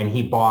went and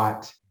he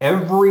bought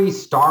every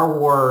Star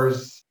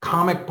Wars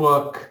comic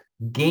book,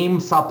 game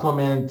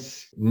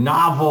supplement,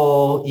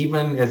 novel,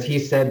 even as he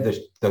said,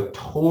 the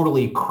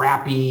totally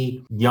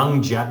crappy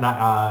Young Jedi,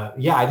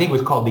 I think it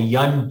was called the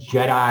Young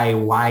Jedi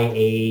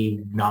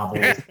YA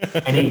novels.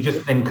 And he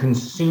just then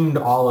consumed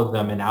all of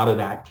them. And out of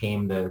that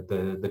came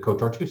the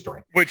KOTOR 2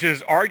 story. Which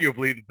is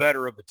arguably the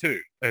better of the two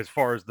as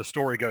far as the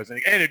story goes. And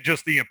it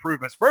just the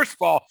improvements. First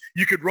of all,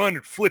 you could run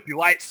flippy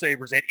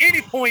lightsabers at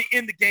any point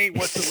in the game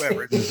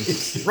whatsoever.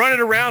 Running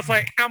around, it's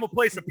like, I'm going to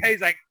play some pace.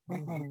 Like,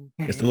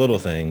 it's the little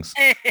things.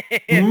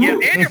 and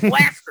your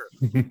blaster.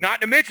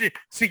 Not to mention,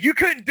 see, you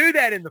couldn't do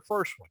that in the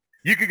first one.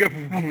 You could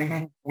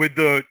go with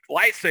the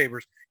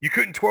lightsabers. You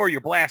couldn't twirl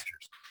your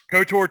blasters.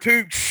 KOTOR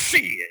 2,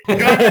 shit.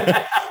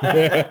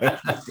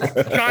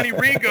 Johnny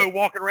Ringo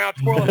walking around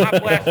twirling my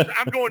blasters.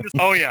 I'm going to,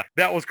 oh yeah,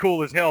 that was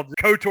cool as hell.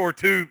 KOTOR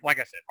 2, like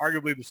I said,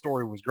 arguably the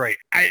story was great.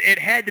 It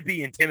had to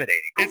be intimidating.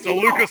 It's a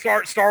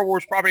LucasArts Star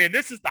Wars property, and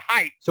this is the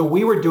hype. So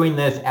we were doing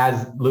this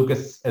as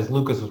Lucas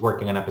was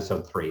working on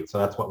episode 3. So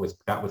that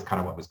was kind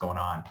of what was going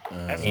on.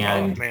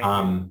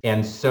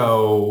 And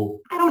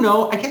so I don't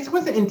know. I guess it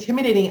wasn't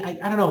intimidating.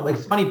 I don't know.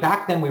 It's funny.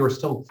 Back then we were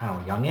still,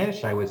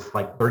 youngish. I was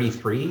like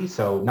 33,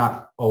 so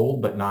not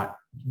old, but not,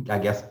 I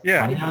guess,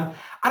 young. I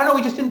don't know.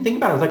 We just didn't think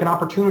about it. It was like an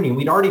opportunity.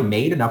 We'd already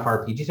made enough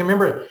RPGs. I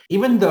remember,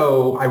 even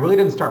though I really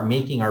didn't start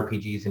making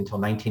RPGs until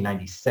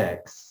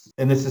 1996,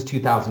 and this is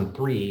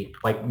 2003,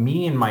 like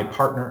me and my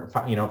partner,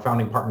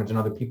 founding partners and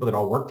other people that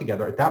all worked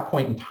together at that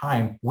point in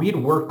time, we had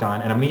worked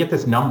on, and I'm going to get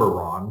this number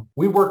wrong.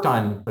 We worked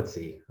on, let's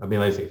say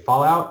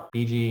Fallout,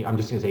 BG. I'm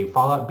just going to say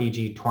Fallout,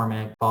 BG,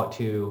 Torment, Fallout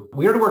 2.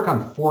 We had to work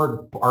on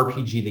 4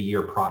 RPG of the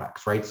year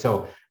products, right?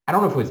 So I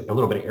don't know if it was a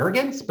little bit of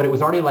arrogance, but it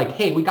was already like,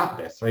 hey, we got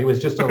this, right? It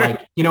was just a, like,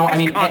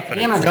 confidence.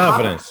 And on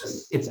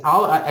Confidence. It's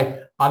all,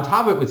 on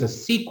top of it was a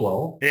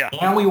sequel. Yeah.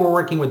 And we were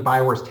working with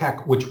BioWare's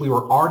tech, which we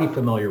were already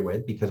familiar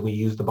with because we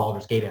used the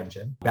Baldur's Gate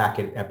engine back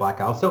at Black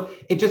Isle. So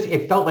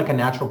it felt like a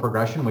natural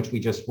progression, which we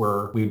just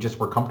were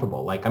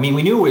comfortable. Like,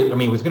 we knew it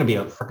was going to be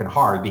freaking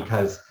hard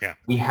because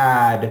we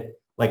had,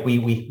 like,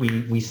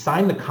 we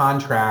signed the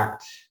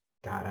contract,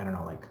 God, I don't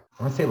know, like,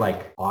 I want to say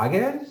like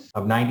August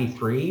of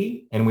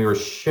 93, and we were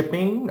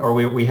shipping, or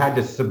we had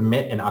to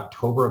submit in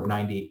October of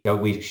 90.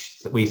 We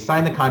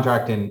signed the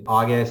contract in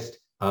August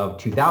of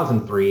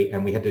 2003,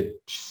 and we had to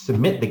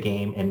submit the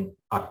game in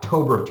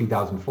October of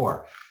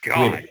 2004. God.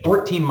 So we had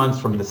 14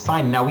 months from the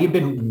sign. Now, we had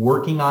been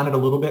working on it a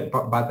little bit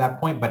by that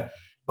point, but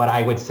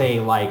I would say,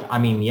 like,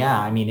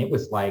 it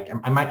was like,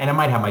 I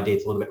might have my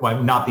dates a little bit,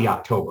 well, not the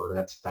October,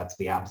 that's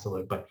the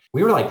absolute, but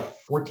we were like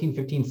 14,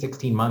 15,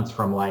 16 months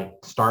from like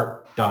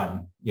start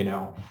done,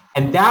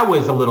 and that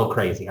was a little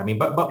crazy.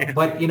 But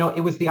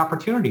it was the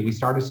opportunity. We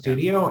started a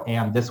studio,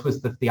 and this was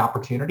the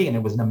opportunity, and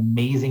it was an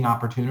amazing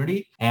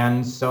opportunity.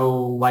 And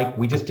so, like,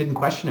 we just didn't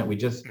question it. We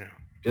just,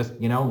 it's a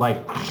good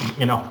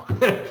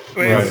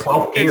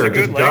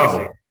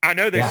legacy. I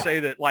know they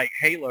say that, like,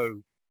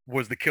 Halo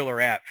was the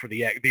killer app for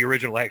the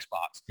original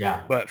Xbox.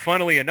 Yeah. But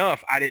funnily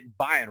enough, I didn't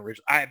buy an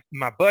original.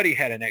 My buddy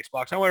had an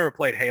Xbox. I never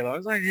played Halo. I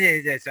was like,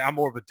 I'm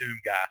more of a Doom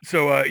guy.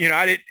 So,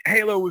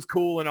 Halo was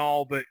cool and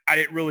all, but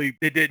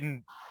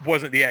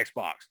wasn't the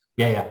Xbox.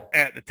 Yeah.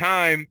 At the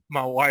time,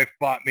 my wife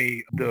bought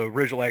me the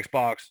original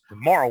Xbox, the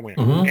Morrowind.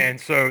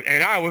 Mm-hmm.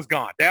 And I was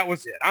gone. That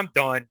was it. I'm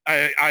done.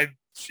 I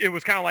it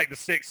was kind of like the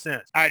Sixth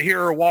Sense. I'd hear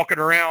her walking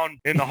around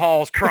in the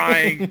halls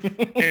crying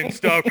and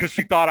stuff because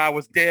she thought I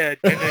was dead.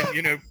 And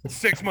then,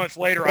 6 months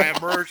later, I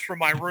emerged from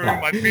my room,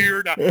 my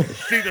beard, I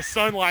see the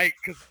sunlight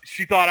because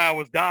she thought I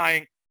was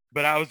dying,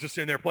 but I was just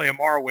in there playing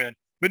Morrowind.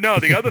 But no,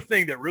 the other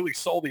thing that really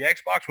sold the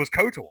Xbox was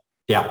KOTOR.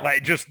 Yeah.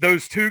 Like just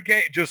those two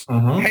games,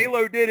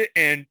 Halo did it.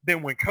 And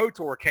then when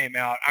KOTOR came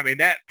out, I mean,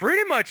 that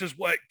pretty much is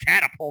what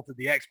catapulted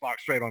the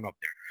Xbox straight on up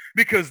there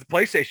because the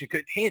PlayStation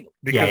couldn't handle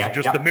it because of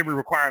just the memory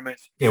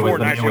requirements. It was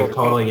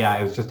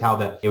just how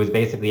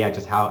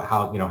just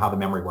how the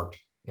memory worked.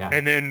 Yeah.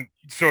 And then,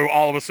 so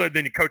all of a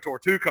sudden, then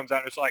KOTOR 2 comes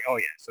out and it's like, oh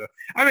yeah. So,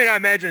 I mean, I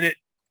imagine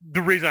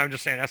the reason I'm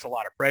just saying that's a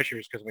lot of pressure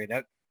is because, I mean,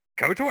 that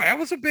KOTOR, that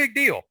was a big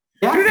deal.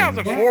 Yeah,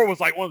 2004 was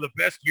like one of the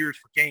best years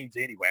for games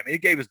anyway. I mean,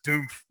 it gave us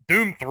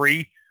Doom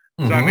 3.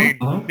 So, I mean,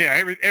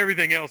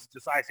 everything else is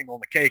just icing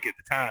on the cake at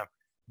the time.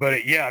 But,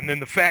 and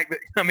then the fact that,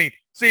 I mean,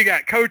 so you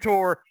got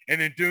KOTOR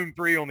and then Doom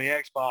 3 on the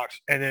Xbox.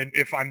 And then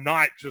if I'm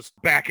not just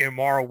back in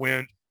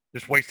Morrowind,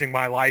 just wasting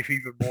my life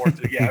even more.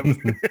 So, it was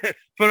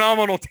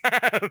phenomenal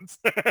times.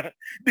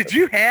 Did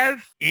you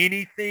have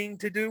anything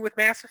to do with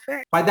Mass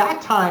Effect? By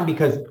that time,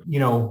 because,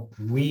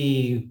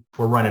 we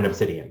were running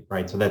Obsidian,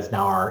 right? So that's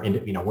now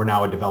we're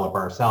now a developer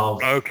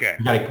ourselves. Okay.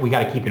 We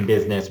got to keep in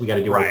business. We got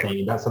to do our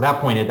thing. So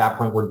at that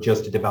point, we're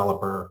just a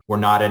developer. We're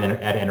not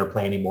at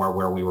Interplay anymore,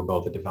 where we were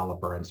both a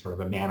developer and sort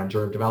of a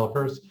manager of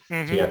developers.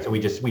 Mm-hmm. So we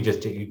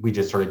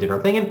just sort of did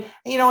our thing.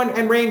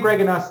 And Ray and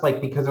Greg and us,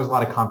 like, because there's a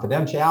lot of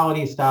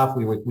confidentiality stuff,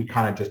 we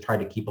kind of just tried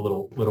to keep a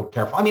little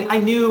careful. I mean, I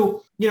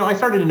knew, I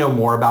started to know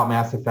more about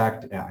Mass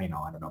Effect, I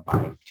don't know,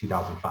 by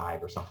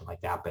 2005 or something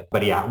like that.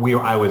 But yeah, we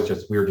were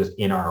just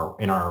in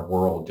our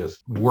world,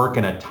 just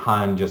working a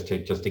ton just to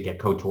get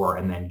KOTOR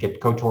and then get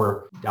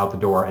KOTOR out the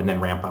door and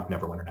then ramp up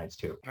Neverwinter Nights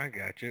 2. I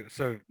got you.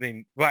 So, I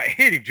mean,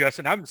 hitting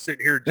Justin, I'm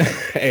sitting here.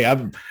 Hey,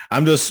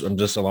 I'm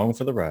just along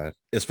for the ride.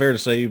 It's fair to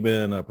say you've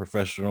been a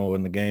professional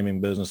in the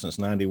gaming business since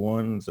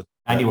 91.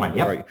 91,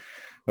 yep. Right.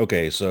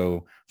 Okay,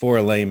 so for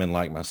a layman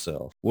like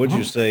myself, would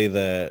you say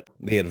that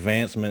the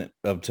advancement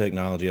of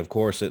technology, of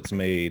course, it's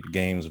made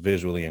games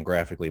visually and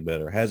graphically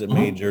better. Has it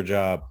made your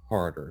job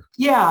harder?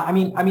 Yeah, I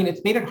mean,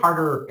 it's made it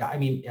harder. I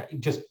mean,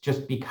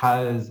 just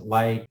because,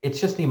 like,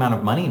 it's just the amount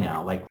of money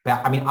now. Like,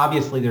 I mean,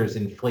 obviously there's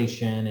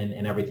inflation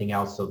and everything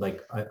else. So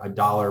like a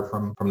dollar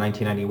from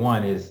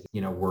 1991 is,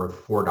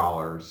 worth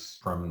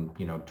 $4 from,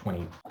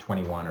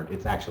 2021, or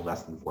it's actually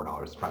less than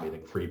 $4. It's probably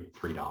like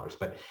 $3.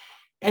 But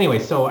anyway,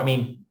 so I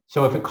mean,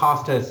 so if it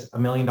cost us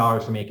 $1 million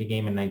to make a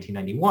game in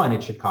 1991,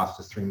 it should cost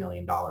us $3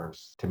 million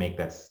to make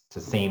this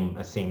the same,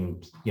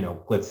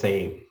 let's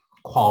say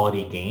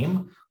quality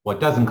game. Well, it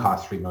doesn't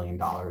cost $3 million.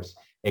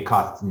 It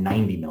costs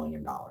 $90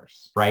 million,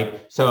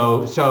 right?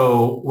 So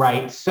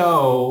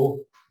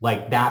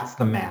like that's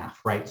the math,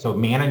 right? So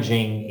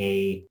managing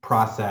a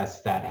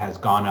process that has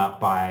gone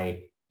up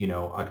by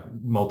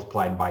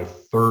multiplied by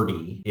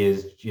 30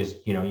 is just,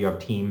 you have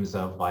teams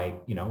of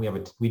like,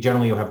 we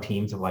generally have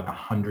teams of like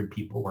 100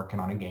 people working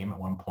on a game at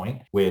one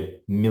point with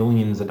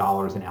millions of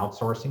dollars in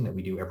outsourcing that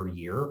we do every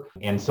year.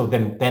 And so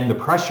then the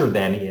pressure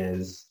then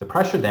is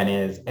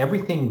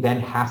everything then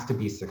has to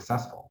be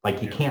successful.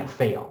 Like you can't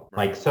fail.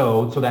 Like,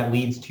 so that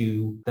leads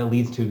to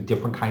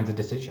different kinds of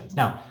decisions.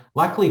 Now,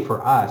 luckily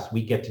for us,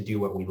 we get to do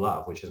what we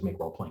love, which is make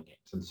role-playing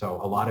games. And so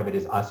a lot of it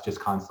is us just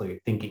constantly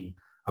thinking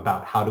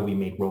about how do we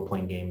make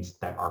role-playing games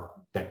that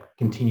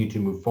continue to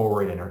move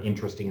forward and are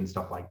interesting and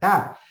stuff like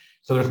that.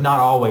 So for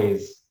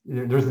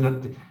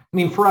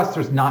us,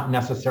 there's not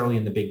necessarily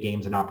in the big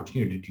games an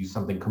opportunity to do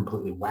something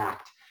completely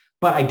whacked.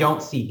 But I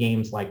don't see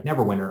games like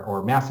Neverwinter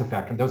or Mass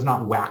Effect, those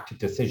not whacked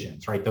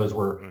decisions, right? Those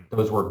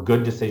were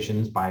good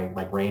decisions by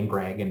like Ray and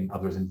Greg and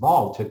others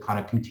involved to kind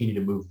of continue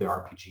to move the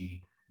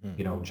RPG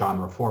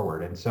genre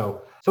forward. And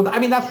so I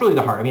mean, that's really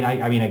the heart. I mean,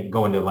 I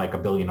go into like a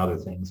billion other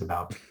things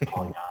about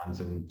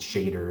polygons and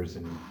shaders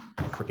and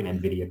freaking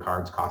NVIDIA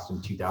cards costing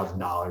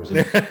 $2,000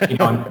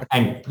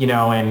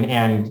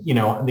 and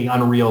the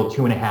Unreal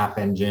 2.5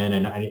 engine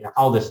and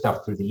all this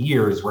stuff through the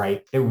years,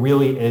 right? It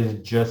really is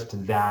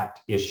just that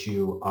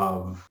issue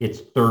of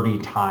it's 30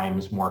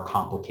 times more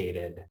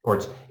complicated,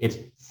 or it's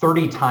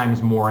 30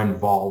 times more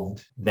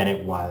involved than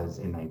it was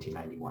in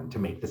 1991 to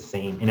make the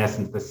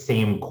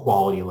same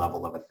quality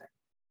level of a thing.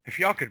 If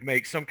y'all could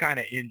make some kind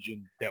of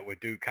engine that would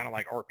do kind of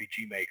like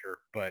RPG Maker,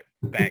 but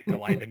back to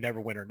like the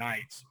Neverwinter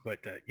Nights, but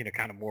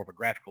kind of more of a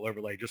graphical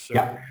overlay, just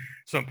so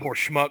some poor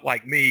schmuck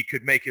like me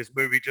could make his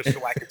movie just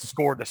so I could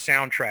score the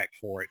soundtrack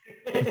for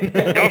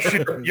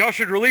it. Y'all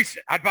should release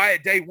it. I'd buy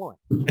it day one.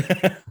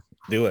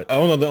 Do it.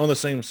 On the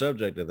same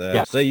subject of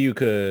that, say you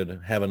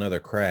could have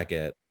another crack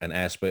at an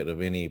aspect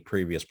of any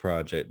previous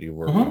project you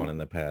worked on in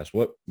the past.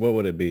 What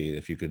would it be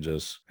if you could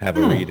just have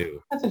a redo?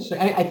 That's interesting.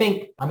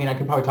 I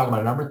could probably talk about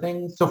a number of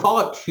things. So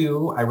Fallout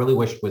 2, I really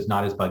wished was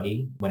not as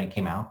buggy when it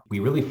came out. We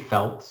really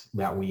felt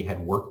that we had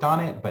worked on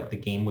it, but the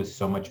game was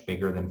so much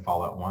bigger than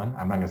Fallout 1.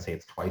 I'm not going to say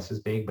it's twice as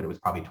big, but it was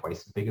probably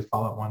twice as big as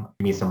Fallout 1.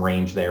 Give me some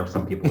range there.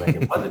 Some people think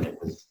it wasn't. It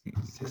was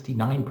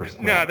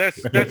 69%. No,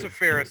 that's a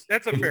fair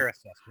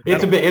assessment.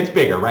 It's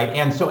bigger, right?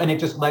 And it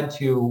just led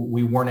to,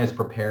 we weren't as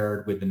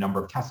prepared with the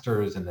number of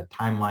testers and the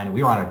timeline.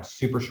 We were on a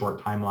super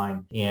short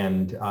timeline.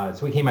 And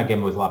so we came out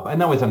game was a lot,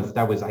 and that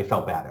was, I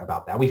felt bad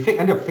about that. We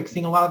ended up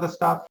fixing a lot of the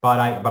stuff, but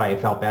I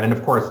felt bad. And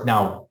of course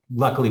now,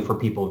 luckily for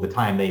people at the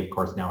time, they of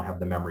course now have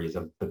the memories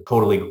of the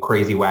totally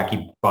crazy,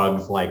 wacky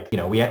bugs. Like,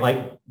 we had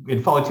like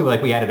in Fallout 2,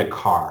 like we added a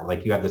car,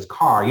 like you have this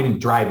car, you didn't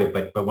drive it,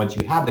 but once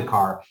you had the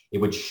car, it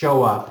would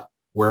show up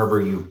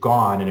wherever you've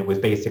gone. And it was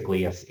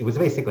basically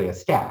a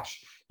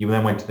stash. You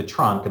then went to the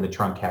trunk and the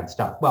trunk had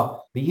stuff.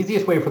 Well, the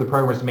easiest way for the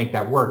programmers to make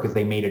that work is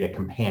they made it a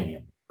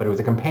companion, but it was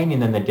a companion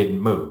then that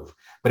didn't move,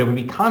 but it would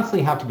be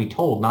constantly have to be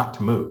told not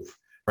to move.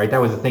 Right,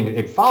 that was the thing.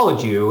 It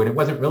followed you, and it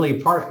wasn't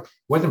really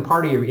wasn't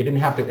part of you. It didn't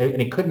have to,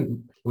 and it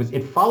couldn't.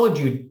 It followed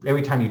you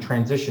every time you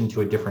transitioned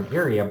to a different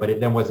area, but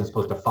it then wasn't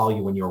supposed to follow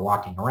you when you were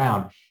walking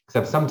around.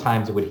 Except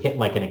sometimes it would hit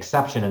like an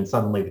exception, and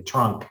suddenly the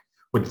trunk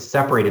would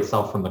separate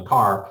itself from the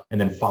car and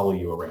then follow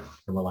you around.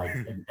 And we're like,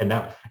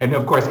 and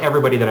of course,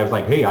 everybody that I was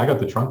like, hey, I got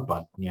the trunk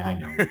button. Yeah, I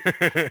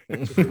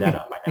know. Screwed that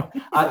up.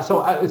 I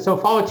know. So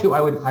Fallout 2,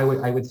 I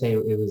would say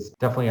it was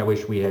definitely. I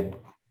wish we had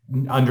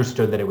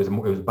understood that it was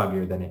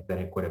buggier than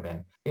it could have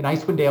been. In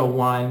Icewind Dale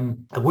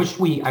 1, I wish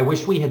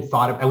we had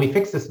thought of, and we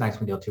fixed this in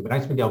Icewind Dale 2, but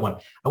Icewind Dale 1,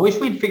 I wish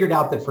we'd figured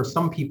out that for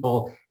some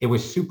people, it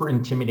was super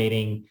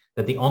intimidating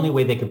that the only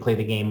way they could play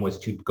the game was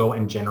to go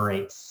and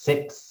generate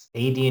 6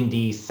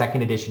 AD&D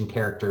second edition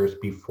characters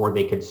before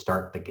they could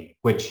start the game,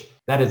 which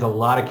that is a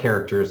lot of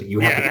characters that you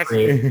have to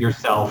create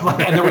yourself.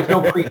 And there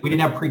was we didn't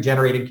have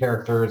pre-generated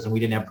characters, and we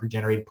didn't have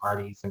pre-generated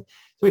parties. And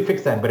so we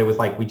fixed that, but it was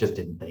like, we just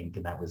didn't think,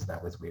 and that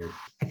was weird.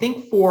 I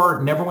think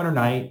for Neverwinter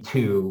Night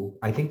 2,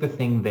 I think the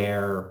thing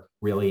there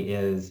really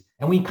is,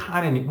 and we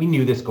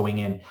knew this going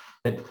in,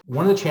 that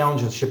one of the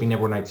challenges of shipping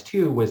Neverwinter Nights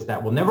 2 was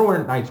that, well,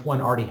 Neverwinter Nights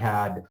 1 already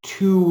had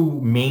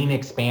 2 main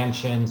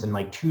expansions and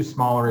like 2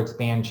 smaller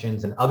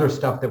expansions and other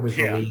stuff that was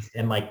released,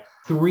 and like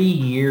 3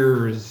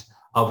 years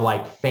of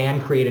like fan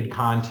created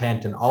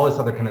content and all this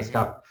other kind of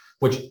stuff,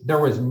 which there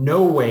was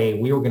no way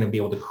we were going to be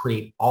able to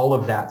create all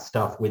of that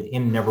stuff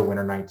within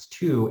Neverwinter Nights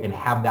 2 and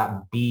have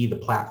that be the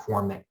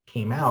platform that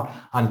came out.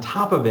 On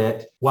top of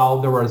it,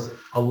 while there was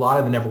a lot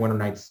of the Neverwinter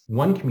Nights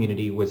 1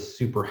 community was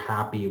super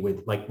happy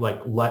with like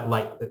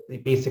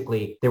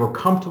basically they were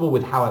comfortable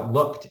with how it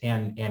looked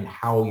and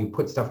how you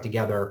put stuff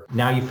together.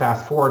 Now you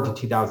fast forward to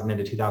 2000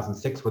 into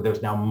 2006, where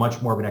there's now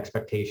much more of an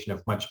expectation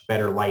of much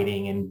better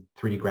lighting and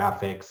 3D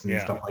graphics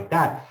and stuff like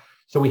that.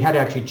 So we had to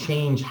actually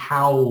change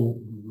how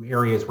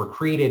areas were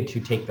created to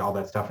take all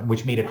that stuff,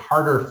 which made it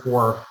harder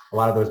for a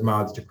lot of those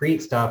mods to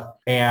create stuff.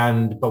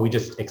 But we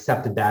just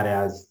accepted that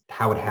as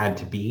how it had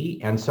to be.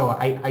 And so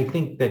I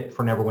think that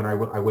for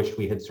Neverwinter, I wish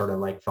we had sort of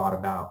like thought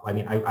about,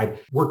 I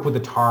worked with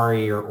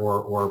Atari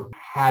or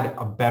had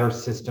a better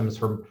systems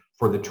for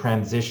the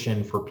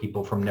transition for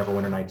people from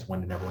Neverwinter Nights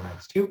 1 to Neverwinter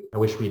Nights 2. I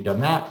wish we had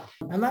done that.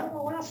 And then the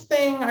last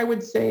thing I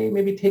would say,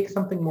 maybe take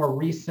something more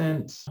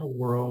recent.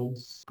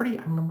 Worlds.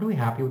 I'm really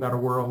happy with Outer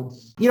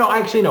Worlds.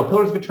 Actually, no,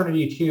 Pillars of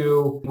Eternity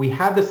 2. We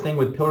had this thing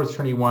with Pillars of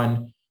Eternity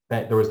 1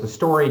 that there was the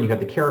story and you had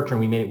the character,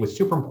 and it was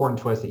super important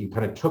to us that you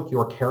kind of took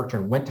your character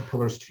and went to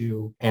Pillars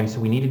 2. And so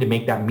we needed to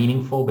make that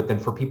meaningful. But then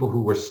for people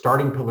who were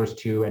starting Pillars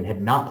 2 and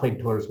had not played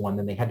Pillars 1,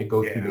 then they had to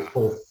go through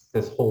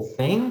this whole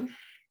thing.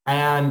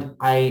 And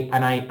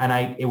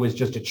it was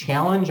just a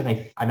challenge, and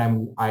I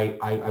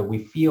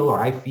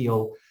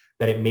feel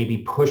that it maybe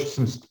pushed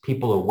some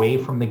people away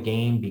from the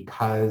game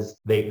because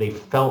they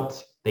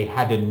felt they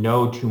had to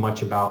know too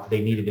much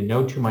they needed to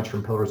know too much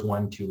from Pillars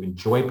 1 to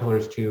enjoy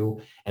Pillars 2,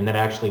 and then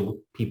actually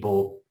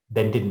people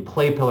then didn't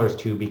play Pillars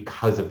 2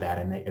 because of that.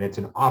 And it's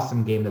an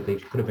awesome game that they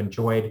could have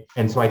enjoyed.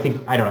 And so I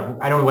think, I don't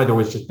know whether it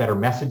was just better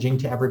messaging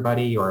to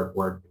everybody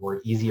or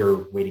easier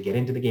way to get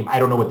into the game. I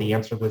don't know what the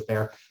answer was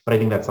there, but I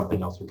think that's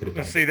something else we could have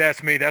done. See,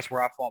 that's me. That's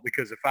where I fall,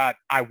 because if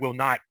I will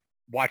not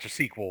watch a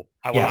sequel,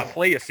 I will not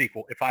play a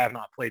sequel if I have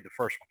not played the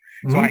first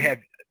one. Mm-hmm.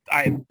 So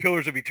I had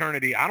Pillars of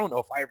Eternity. I don't know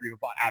if I ever even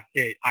bought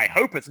it. I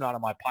hope it's not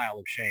on my pile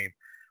of shame.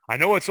 I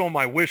know it's on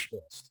my wish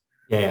list.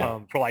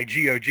 For like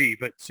GOG,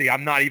 but see,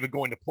 I'm not even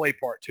going to play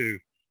part 2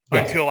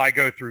 until I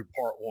go through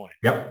part 1.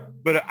 Yep.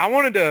 But I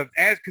wanted to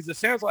ask, because it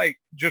sounds like,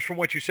 just from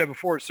what you said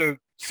before, so it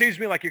seems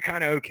to me like you're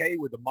kind of okay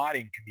with the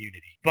modding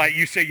community. Like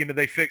you say,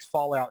 they fixed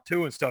Fallout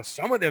 2 and stuff.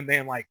 Some of them,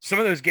 man, like some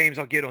of those games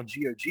I'll get on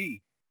GOG,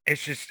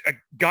 it's just,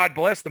 God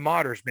bless the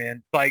modders,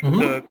 man. Like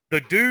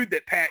the dude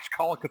that patched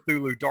Call of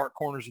Cthulhu Dark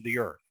Corners of the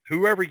Earth,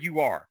 whoever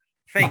you are,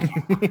 thank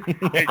you.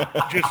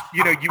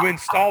 You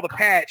install the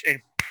patch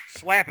and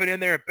slap it in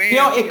there and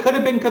bam. It could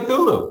have been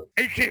Cthulhu.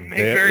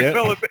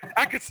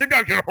 I could sit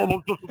down here.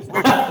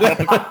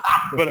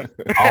 But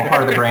all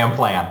part of the grand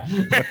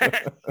plan.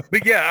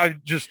 But I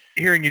just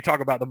hearing you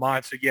talk about the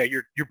mods. So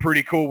you're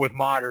pretty cool with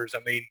modders. I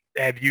mean,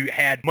 have you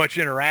had much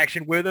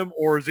interaction with them,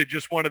 or is it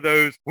just one of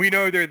those, we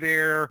know they're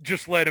there,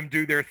 just let them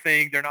do their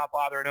thing, they're not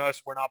bothering us,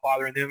 we're not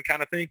bothering them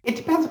kind of thing? It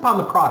depends upon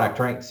the product,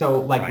 right? So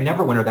like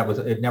Neverwinter,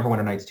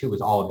 Neverwinter Nights 2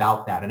 was all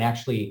about that. And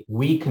actually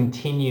we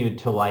continued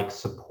to like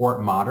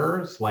support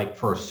modders like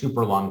for a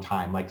super long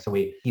time. Like, so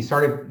he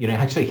started,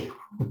 actually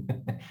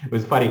it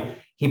was funny.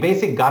 he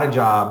basically got a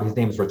job. His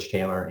name is Rich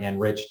Taylor, and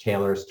Rich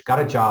Taylor's got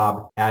a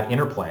job at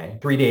Interplay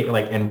 3 days,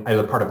 and as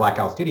a part of Black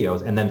Owl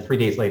Studios. And then 3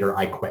 days later,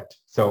 I quit.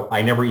 So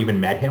I never even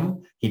met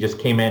him. He just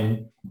came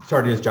in,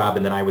 started his job,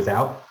 and then I was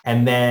out.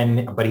 And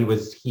then, but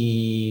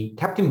he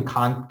kept in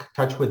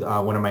touch with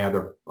one of my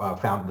other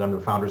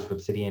founders of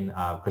Obsidian,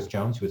 Chris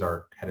Jones, who was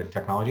our head of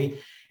technology.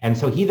 And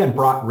so he then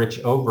brought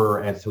Rich over,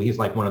 and so he's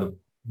like one of the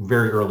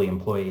very early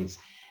employees.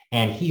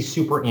 And he's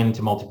super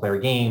into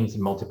multiplayer games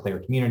and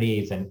multiplayer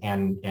communities and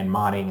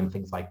modding and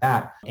things like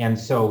that. And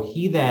so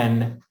he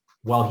then,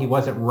 while he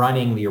wasn't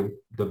running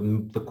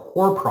the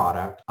core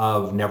product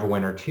of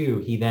Neverwinter 2,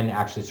 he then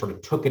actually sort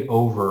of took it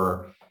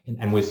over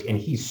and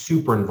he's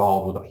super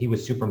involved with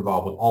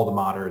all the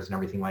modders and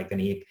everything like that.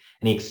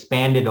 And he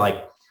expanded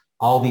like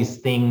all these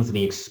things, and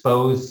he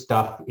exposed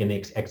stuff in the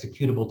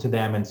executable to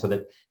them. And so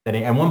that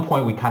at one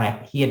point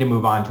he had to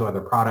move on to other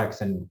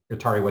products, and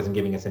Atari wasn't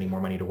giving us any more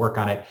money to work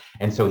on it.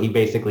 And so he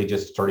basically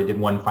just did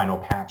one final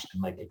patch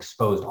and like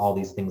exposed all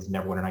these things in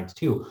Neverwinter Nights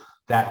 2,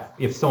 that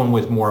if someone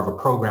was more of a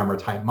programmer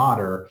type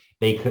modder,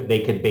 they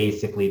could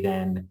basically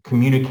then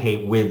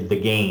communicate with the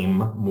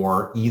game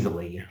more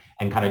easily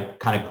and kind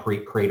of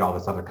create all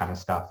this other kind of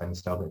stuff and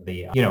stuff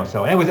that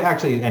so it was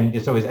actually,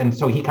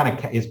 so he kind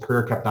of his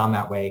career kept on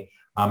that way.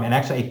 And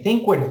actually, I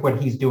think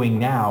what he's doing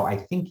now, I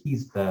think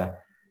he's the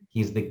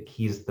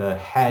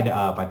head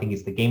of, I think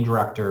he's the game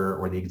director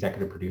or the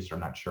executive producer,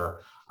 I'm not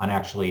sure, on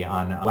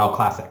WoW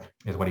Classic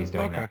is what he's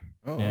doing now.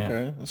 Oh, yeah.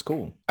 Okay. That's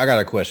cool. I got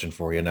a question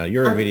for you now.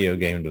 You're a video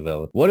game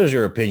developer. What is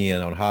your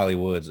opinion on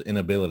Hollywood's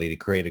inability to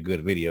create a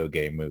good video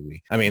game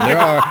movie? I mean, there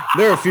are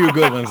a few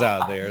good ones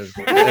out there,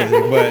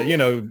 but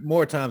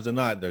more times than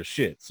not, they're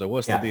shit. So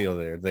what's the deal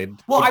there?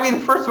 Well, I mean,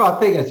 first of all, the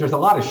thing is there's a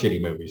lot of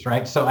shitty movies,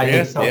 right? So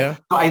I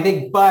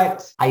think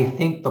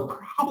the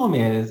problem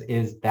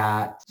is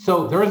that,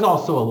 so there's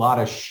also a lot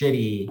of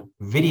shitty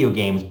video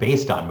games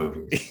based on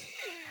movies,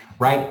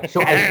 right? So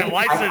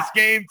licensed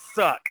games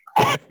suck.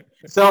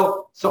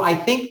 So I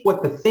think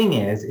what the thing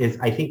is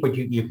I think what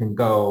you can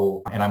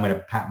go, and I'm going to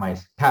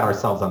pat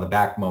ourselves on the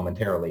back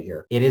momentarily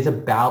here. It is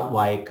about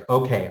like,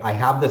 okay, I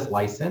have this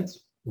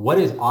license. What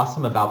is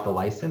awesome about the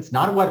license?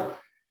 Not what,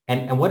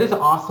 and what is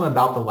awesome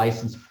about the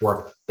license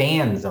for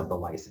fans of the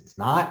license,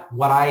 not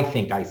what I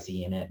think I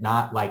see in it,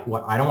 not like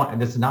what I don't want.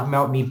 And this is not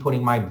about me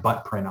putting my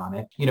butt print on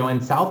it.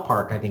 In South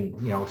Park, I think,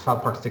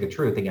 South Park's Stick of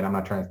Truth. Again, I'm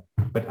not trying to,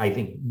 but I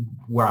think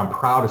where I'm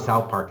proud of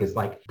South Park is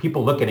like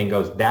people look at it and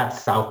goes,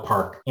 that's South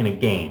Park in a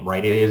game,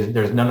 right? It is,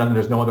 there's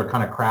no other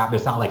kind of crap.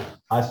 It's not like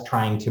us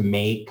trying to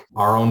make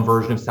our own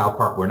version of South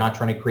Park. We're not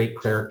trying to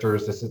create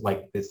characters. This is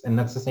like this. And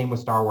that's the same with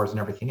Star Wars and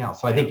everything else.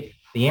 So I think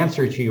the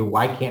answer to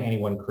why can't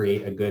anyone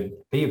create a good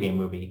video game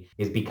movie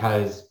is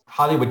because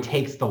Hollywood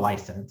takes the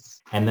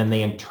license and then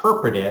they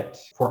interpret it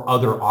for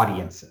other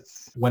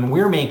audiences. When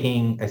we're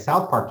making a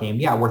South Park game,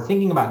 we're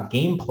thinking about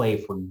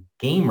gameplay for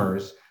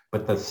gamers,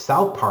 but the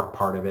South Park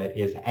part of it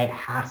is it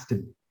has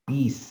to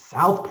be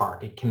South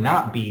Park. It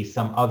cannot be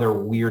some other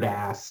weird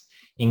ass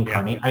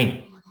incarnate.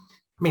 I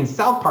mean,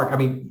 South Park,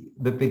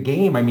 the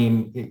game,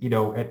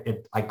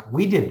 it like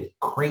we did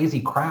crazy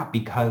crap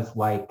because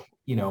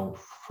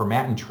for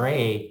Matt and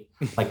Trey,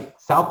 like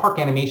South Park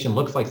animation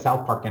looks like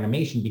South Park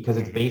animation because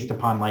it's based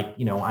upon on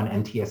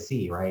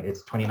NTSC, right?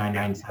 It's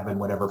 2997,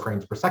 whatever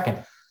frames per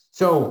second.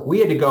 So we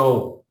had to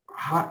go,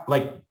 how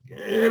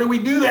do we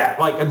do that?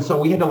 And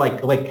so we had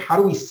to how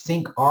do we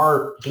sync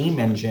our game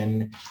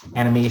engine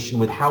animation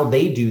with how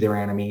they do their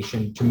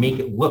animation to make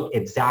it look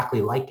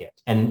exactly like it,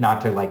 and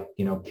not to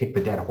kick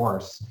the dead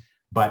horse.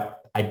 But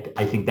I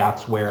think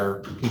that's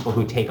where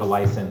people take a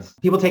license,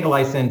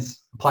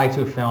 apply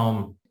to a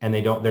film, and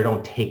they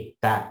don't take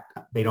that.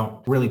 They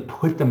don't really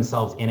put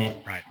themselves in it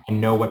and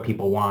know what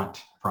people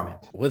want from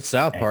it. With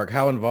South Park,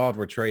 how involved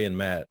were Trey and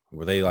Matt?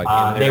 Were they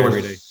they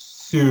were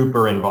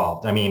super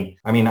involved. I mean,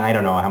 I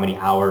don't know how many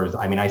hours.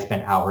 I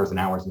spent hours and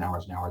hours and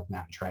hours and hours with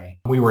Matt and Trey.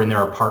 We were in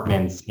their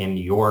apartments in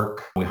New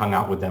York. We hung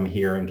out with them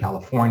here in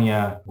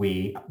California.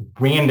 We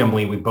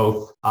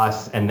both,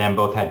 us and them,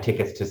 both had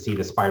tickets to see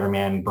the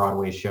Spider-Man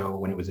Broadway show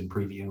when it was in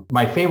preview.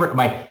 One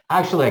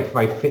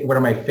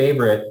of my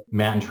favorite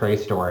Matt and Trey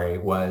story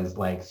was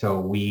so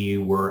we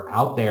were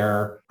out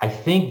there, I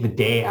think the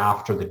day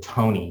after the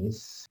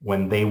Tonys,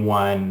 when they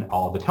won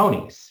all the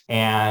Tonys.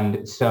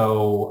 And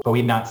so, but we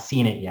had not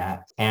seen it yet.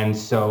 And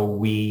so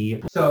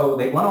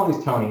they won all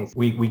these Tonys.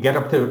 We get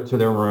up to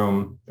their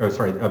room,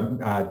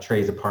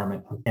 Trey's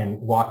apartment, and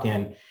walk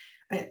in.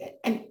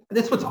 And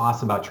this is what's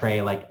awesome about Trey.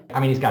 He's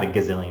got $1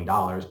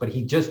 gazillion, but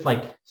he just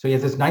so he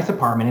has this nice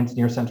apartment. It's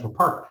near Central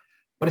Park,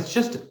 but it's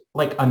just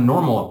a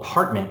normal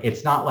apartment.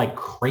 It's not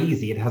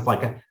crazy. It has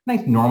a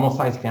nice normal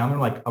sized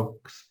family, a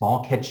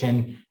small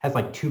kitchen, has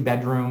 2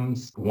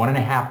 bedrooms,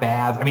 1.5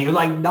 baths.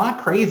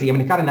 Not crazy.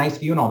 It's got a nice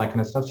view and all that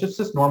kind of stuff. It's just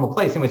this normal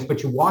place. Anyways,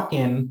 but you walk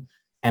in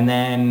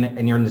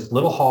and you're in this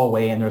little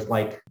hallway, and there's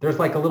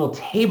a little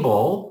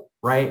table,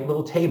 right?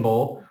 Little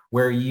table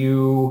where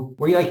you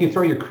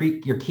throw your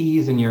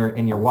keys and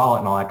your wallet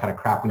and all that kind of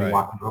crap when you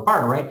walk into a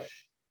apartment, right?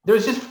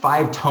 there's just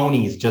 5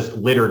 Tonys just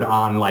littered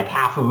on, like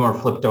half of them are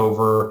flipped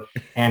over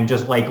and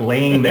just like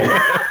laying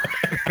there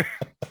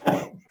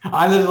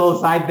on this little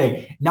side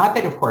thing. Not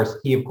that, of course,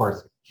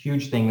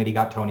 huge thing that he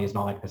got Tonys and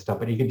all that kind of stuff,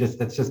 but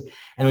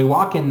and we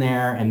walk in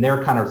there and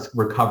they're kind of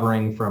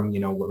recovering from,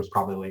 what was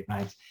probably late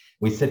nights.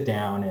 We sit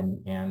down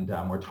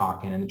and we're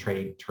talking, and the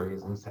trade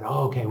and said,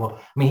 oh, okay, well,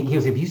 he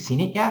goes, have you seen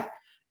it yet?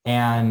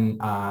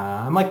 And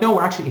I'm like, no,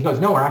 we're actually going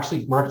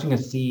to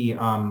see,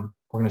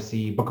 we're going to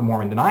see Book of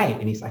Mormon tonight.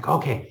 And he's like,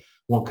 okay,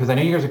 well, because I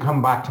know you guys are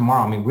coming back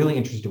tomorrow. I'm really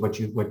interested what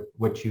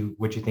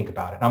you think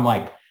about it. And I'm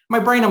like, my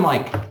brain, I'm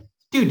like,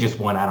 dude just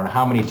won, I don't know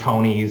how many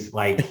Tonys,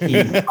 like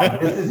he's like,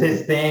 this is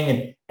his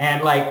thing.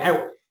 And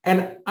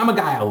I'm a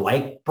guy, I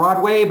like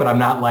Broadway, but I'm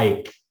not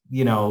like,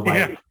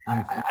 I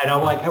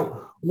don't like,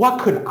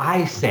 what could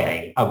I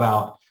say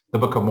about the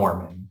Book of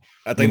Mormon?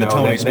 I think the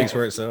Tony speaks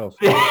for itself.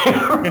 But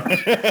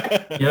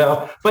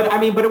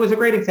it was a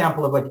great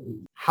example of like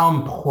how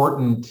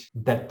important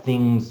that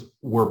things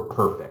were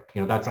perfect.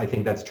 I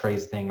think that's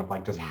Trey's thing of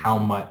like just how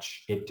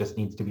much it just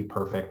needs to be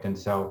perfect. And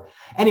so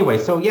anyway,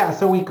 so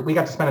we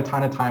got to spend a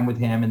ton of time with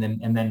him.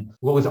 And then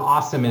what was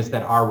awesome is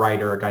that our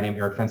writer, a guy named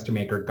Eric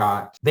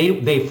Fenstermaker,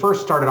 they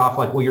first started off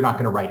like, well, you're not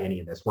going to write any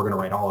of this. We're going to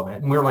write all of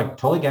it. And we were like,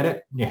 totally get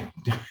it. Yeah.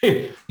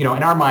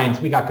 In our minds,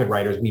 we got good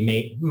writers.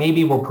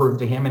 Maybe we'll prove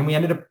to him. And we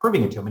ended up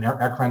proving it to him. And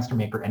Eric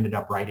Fenstermaker ended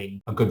up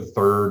writing a good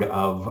third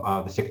of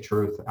The Stick of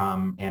Truth,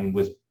 and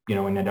was, and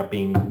ended up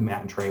being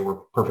Matt and Trey were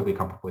perfectly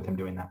comfortable with him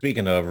doing that.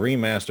 Speaking of,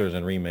 remasters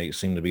and remakes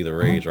seem to be the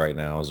rage right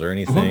now. Is there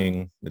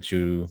anything that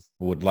you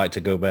would like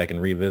to go back and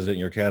revisit in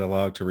your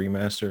catalog to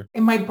remaster?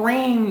 In my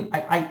brain,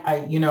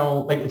 I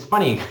like, it's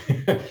funny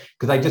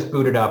because I just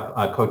booted up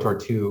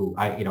KOTOR 2.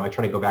 I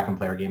try to go back and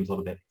play our games a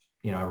little bit,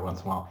 every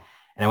once in a while.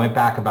 And I went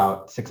back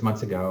about 6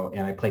 months ago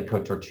and I played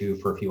KOTOR 2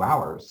 for a few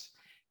hours.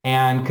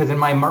 And because in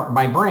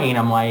my brain,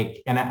 I'm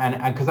like,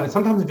 and because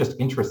sometimes I'm just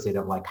interested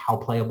of like, how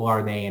playable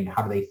are they and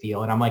how do they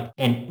feel? And I'm like,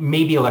 and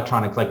maybe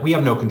electronics, like we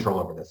have no control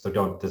over this.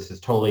 So this is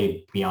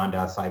totally beyond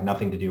us. I have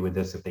nothing to do with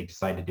this if they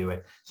decide to do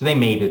it. So they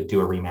may do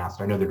a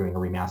remaster. I know they're doing a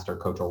remaster of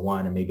KOTOR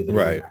 1 and maybe they're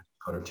doing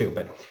KOTOR 2.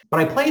 But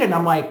I played it and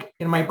I'm like,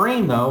 in my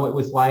brain though, it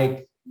was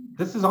like,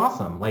 this is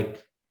awesome.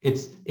 Like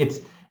it's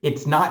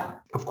not,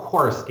 of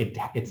course,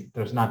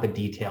 there's not the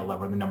detail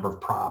level, the number of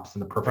props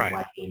and the perfect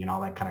lighting and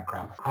all that kind of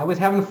crap. I was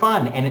having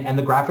fun, and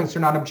the graphics are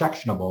not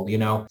objectionable,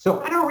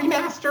 So I don't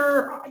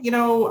remaster,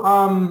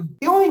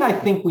 the only thing I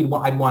think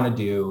I'd want to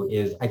do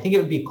is, I think it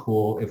would be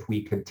cool if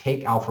we could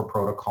take Alpha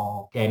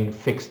Protocol and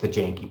fix the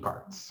janky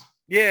parts.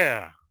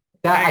 Yeah.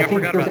 I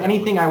think if there's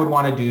anything I would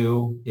want to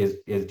do is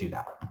do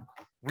that.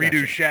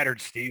 Redo Shattered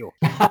Steel.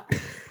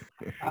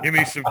 Give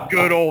me some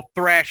good old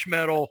thrash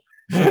metal.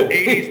 Some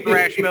 80s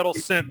thrash metal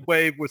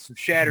synthwave with some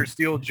Shattered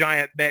Steel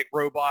giant mech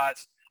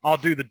robots. I'll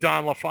do the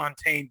Don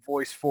LaFontaine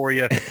voice for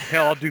you.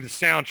 Hell, I'll do the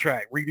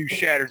soundtrack. Redo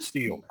Shattered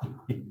Steel.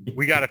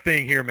 We got a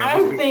thing here, man.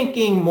 I'm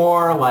thinking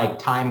more like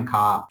Time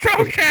Cop.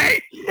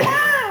 Okay.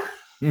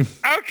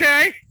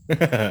 Okay.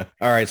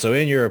 All right. So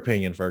in your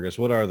opinion, Fergus,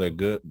 what are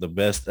the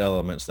best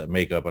elements that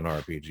make up an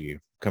RPG?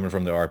 Coming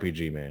from the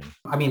RPG man.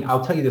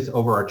 I'll tell you this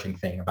overarching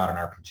thing about an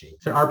RPG.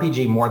 So an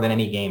RPG, more than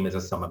any game, is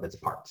a sum of its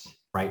parts,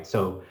 right?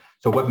 So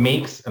what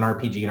makes an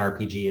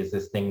RPG is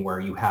this thing where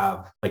you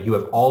have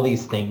all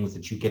these things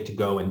that you get to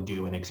go and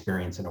do and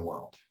experience in a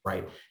world,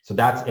 right? So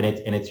that's,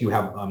 you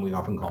have, we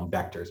often call them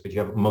vectors, but you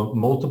have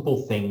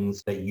multiple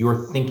things that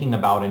you're thinking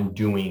about and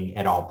doing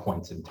at all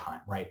points in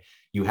time, right?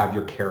 You have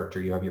your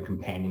character, you have your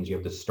companions, you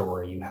have the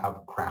story, you have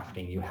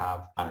crafting, you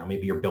have, I don't know,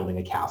 maybe you're building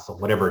a castle,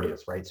 whatever it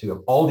is, right? So you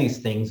have all these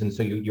things. And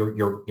so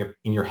you're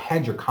in your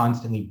head, you're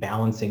constantly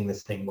balancing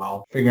this thing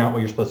while figuring out what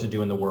you're supposed to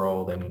do in the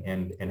world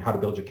and how to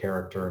build your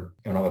character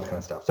and all that kind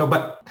of stuff. So,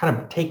 but kind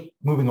of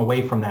moving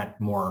away from that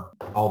more,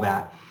 all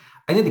that,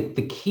 I think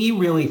the key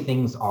really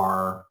things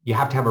are, you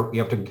have to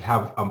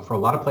have for a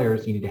lot of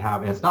players, you need to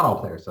have, and it's not all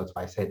players, so that's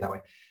why I say it that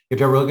way. You have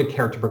to have a really good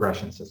character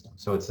progression system.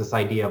 So it's this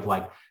idea of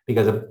like,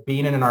 because of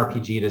being in an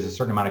RPG, there's a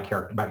certain amount of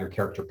character about your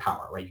character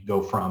power, right? You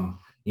go from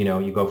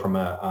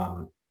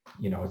a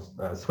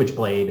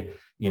switchblade,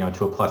 to a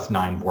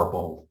 +9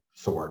 Vorpal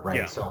sword, right?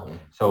 Yeah.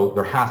 So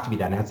there has to be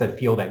that, and it has to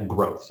feel that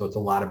growth. So it's a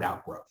lot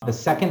about growth. The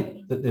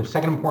second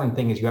important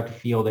thing is you have to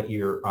feel that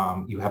you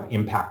have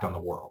impact on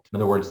the world. In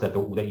other words,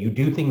 that you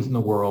do things in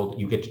the world,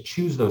 you get to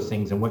choose those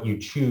things, and what you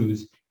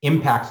choose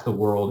impacts the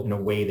world in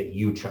a way that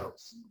you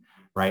chose.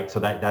 Right. So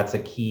that's a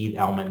key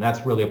element. And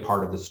that's really a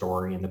part of the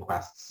story and the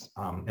quests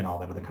and all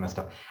that other kind of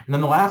stuff. And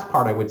then the last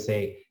part I would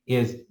say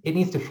is it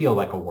needs to feel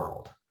like a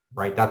world.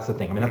 Right. That's the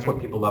thing. That's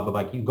what people love.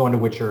 Like you go into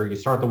Witcher, you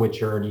start the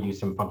Witcher and you do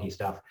some funky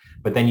stuff,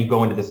 but then you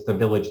go into the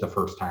village the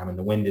first time and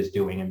the wind is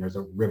doing, and there's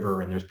a river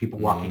and there's people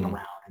walking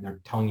around and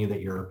they're telling you that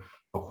you're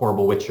a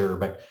horrible Witcher,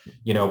 but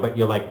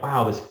you're like,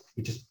 wow,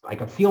 I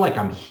can feel like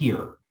I'm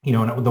here.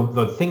 And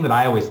the thing that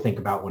I always think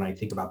about when I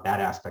think about that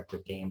aspect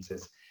of games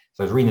is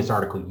So I was reading this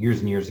article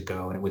years and years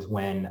ago, and it was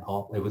when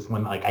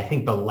like I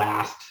think the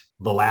last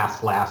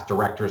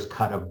director's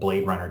cut of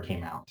Blade Runner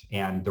came out.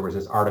 And there was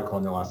this article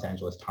in the Los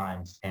Angeles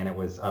Times, and it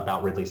was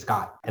about Ridley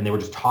Scott. And they were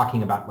just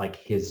talking about like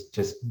his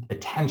just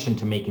attention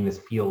to making this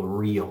feel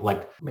real,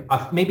 like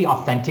maybe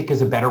authentic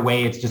is a better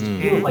way. It's just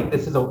feels like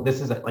this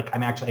is like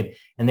I'm actually,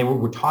 and they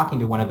were talking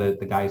to one of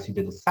the guys who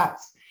did the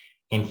sets.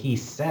 And he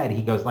said,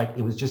 he goes,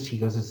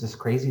 it's this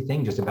crazy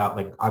thing just about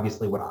like,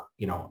 obviously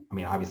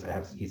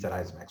he said I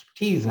have some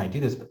expertise and I do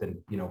this, but then,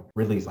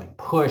 Ridley's like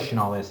push and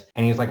all this.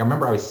 And he was like, I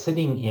remember I was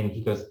sitting in,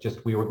 he goes,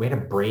 we had a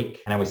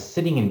break and I was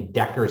sitting in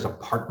Decker's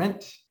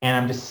apartment and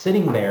I'm just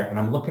sitting there and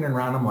I'm looking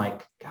around. I'm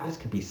like, God, this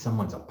could be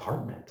someone's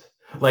apartment.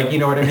 Like, you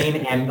know what I mean?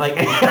 And like,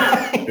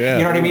 yeah.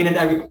 You know what I mean?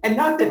 And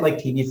not that like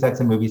TV sets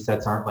and movie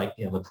sets aren't like,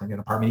 it looks like an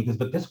apartment. He goes,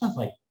 but this one's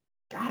like,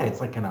 God,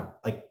 it's like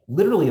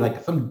literally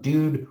like some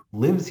dude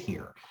lives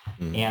here.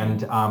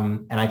 And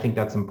I think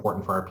that's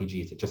important for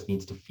RPGs. It just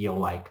needs to feel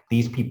like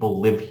these people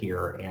live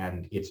here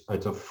and it's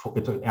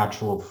an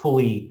actual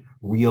fully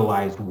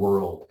realized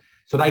world.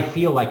 So that I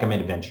feel like I'm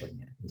adventuring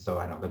in it. And so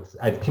I know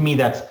to me,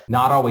 that's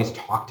not always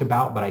talked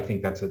about, but I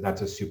think that's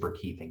a super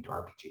key thing to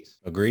RPGs.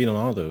 Agreed on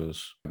all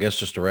those. I guess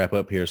just to wrap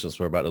up here, since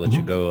we're about to let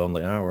you go on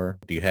the hour,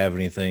 do you have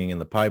anything in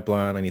the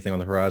pipeline, anything on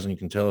the horizon you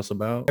can tell us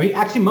about? I mean,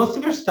 actually, most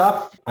of your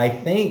stuff, I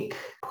think,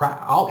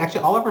 all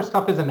of our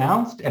stuff is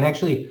announced. And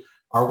actually,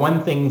 our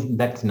one thing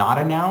that's not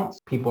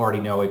announced, people already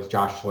know it's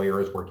Josh Sawyer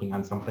is working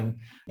on something.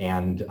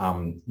 And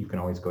you can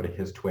always go to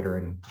his Twitter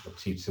and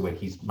see what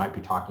he might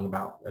be talking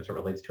about as it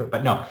relates to it.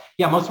 But no,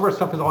 yeah, most of our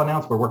stuff is all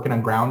announced. We're working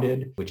on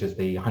Grounded, which is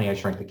the Honey, I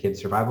Shrunk the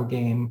Kids survival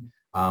game.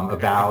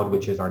 Avowed,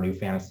 which is our new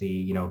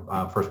fantasy,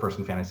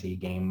 first-person fantasy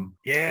game.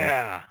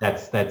 Yeah.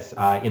 That's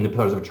in the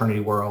Pillars of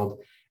Eternity world.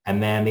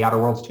 And then The Outer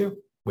Worlds 2,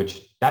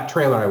 which that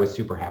trailer I was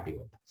super happy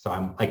with. So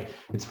I'm like,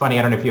 it's funny.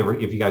 I don't know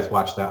if you guys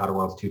watched the Outer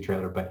Worlds 2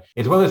 trailer, but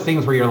it's one of those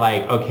things where you're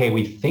like, okay,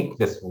 we think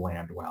this will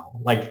land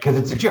well, like, because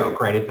it's a joke,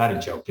 right? It's not a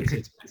joke.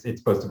 It's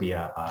supposed to be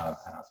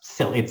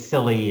silly. It's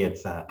silly.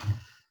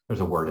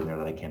 There's a word in there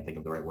that I can't think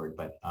of the right word,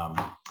 but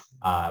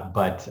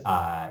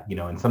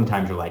and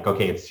sometimes you're like,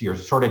 okay, you're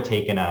sort of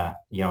taking a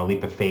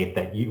leap of faith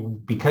that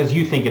because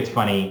you think it's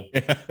funny,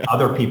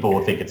 other people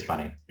will think it's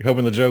funny. You're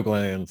hoping the joke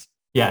lands.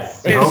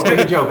 Yes, you're hoping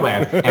the joke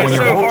lands, and when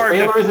your whole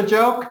trailer is a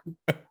joke.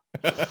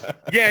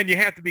 Yeah, and you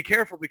have to be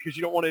careful because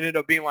you don't want it to end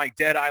up being like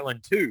Dead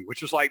Island 2,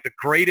 which was like the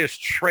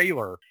greatest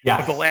trailer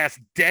of the last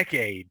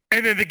decade,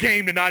 and then the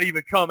game to not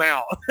even come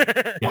out.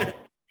 Yeah.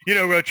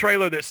 A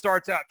trailer that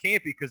starts out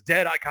campy because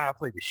I kind of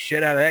played the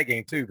shit out of that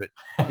game too, but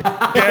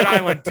Dead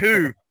Island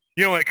 2,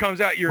 when it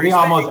comes out,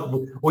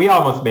 we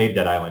almost made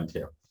Dead Island 2.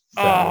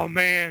 So. Oh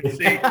man,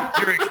 see,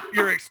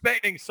 you're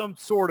expecting some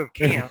sort of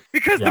camp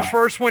because the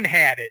first one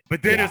had it,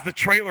 but then as the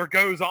trailer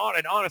goes on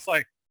and on, it's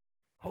like,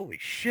 holy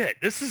shit,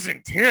 this is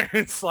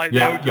intense. Like,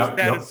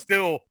 is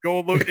still,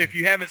 go look. If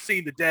you haven't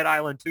seen the Dead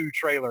Island 2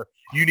 trailer,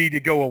 you need to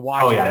go and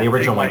watch it. Oh, yeah, the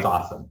original one's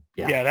awesome.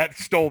 Yeah, that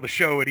stole the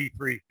show at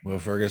E3. Well,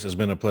 Fergus, it's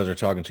been a pleasure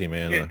talking to you,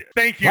 man.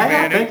 Thank you,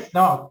 man. Thanks.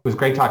 No, it was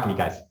great talking to you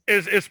guys.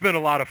 It's been a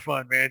lot of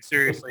fun, man.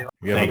 Seriously.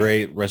 You have a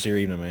great rest of your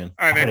evening, man.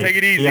 All right, man. Take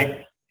it easy.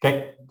 Yeah.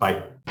 Okay,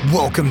 bye.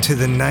 Welcome to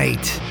the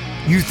night.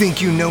 You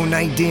think you know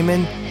Night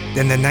Demon?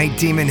 Then the Night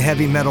Demon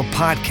Heavy Metal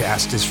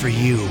Podcast is for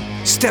you.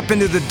 Step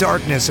into the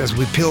darkness as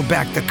we peel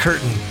back the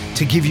curtain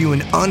to give you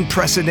an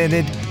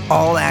unprecedented,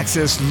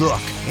 all-access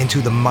look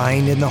into the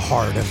mind and the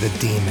heart of the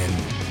demon.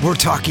 We're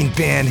talking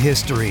band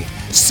history,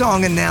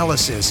 song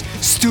analysis,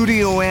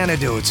 studio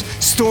anecdotes,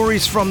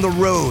 stories from the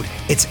road.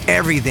 It's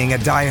everything a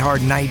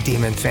diehard Night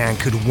Demon fan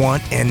could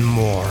want and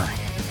more.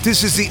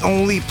 This is the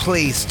only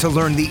place to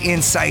learn the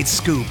inside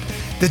scoop,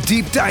 the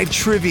deep dive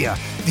trivia,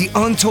 the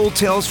untold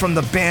tales from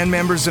the band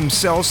members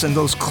themselves and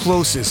those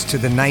closest to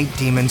the Night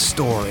Demon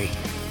story.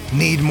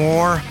 Need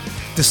more?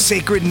 The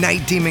sacred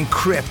Night Demon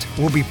Crypt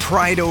will be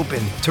pried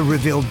open to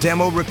reveal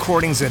demo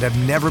recordings that have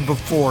never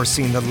before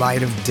seen the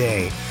light of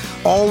day,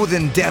 all with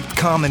in-depth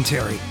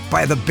commentary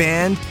by the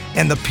band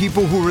and the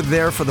people who were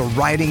there for the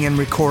writing and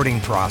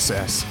recording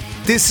process.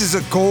 This is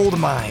a gold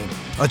mine,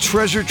 a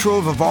treasure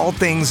trove of all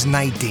things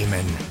Night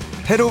Demon.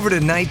 Head over to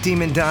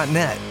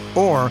nightdemon.net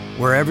or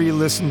wherever you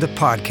listen to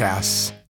podcasts.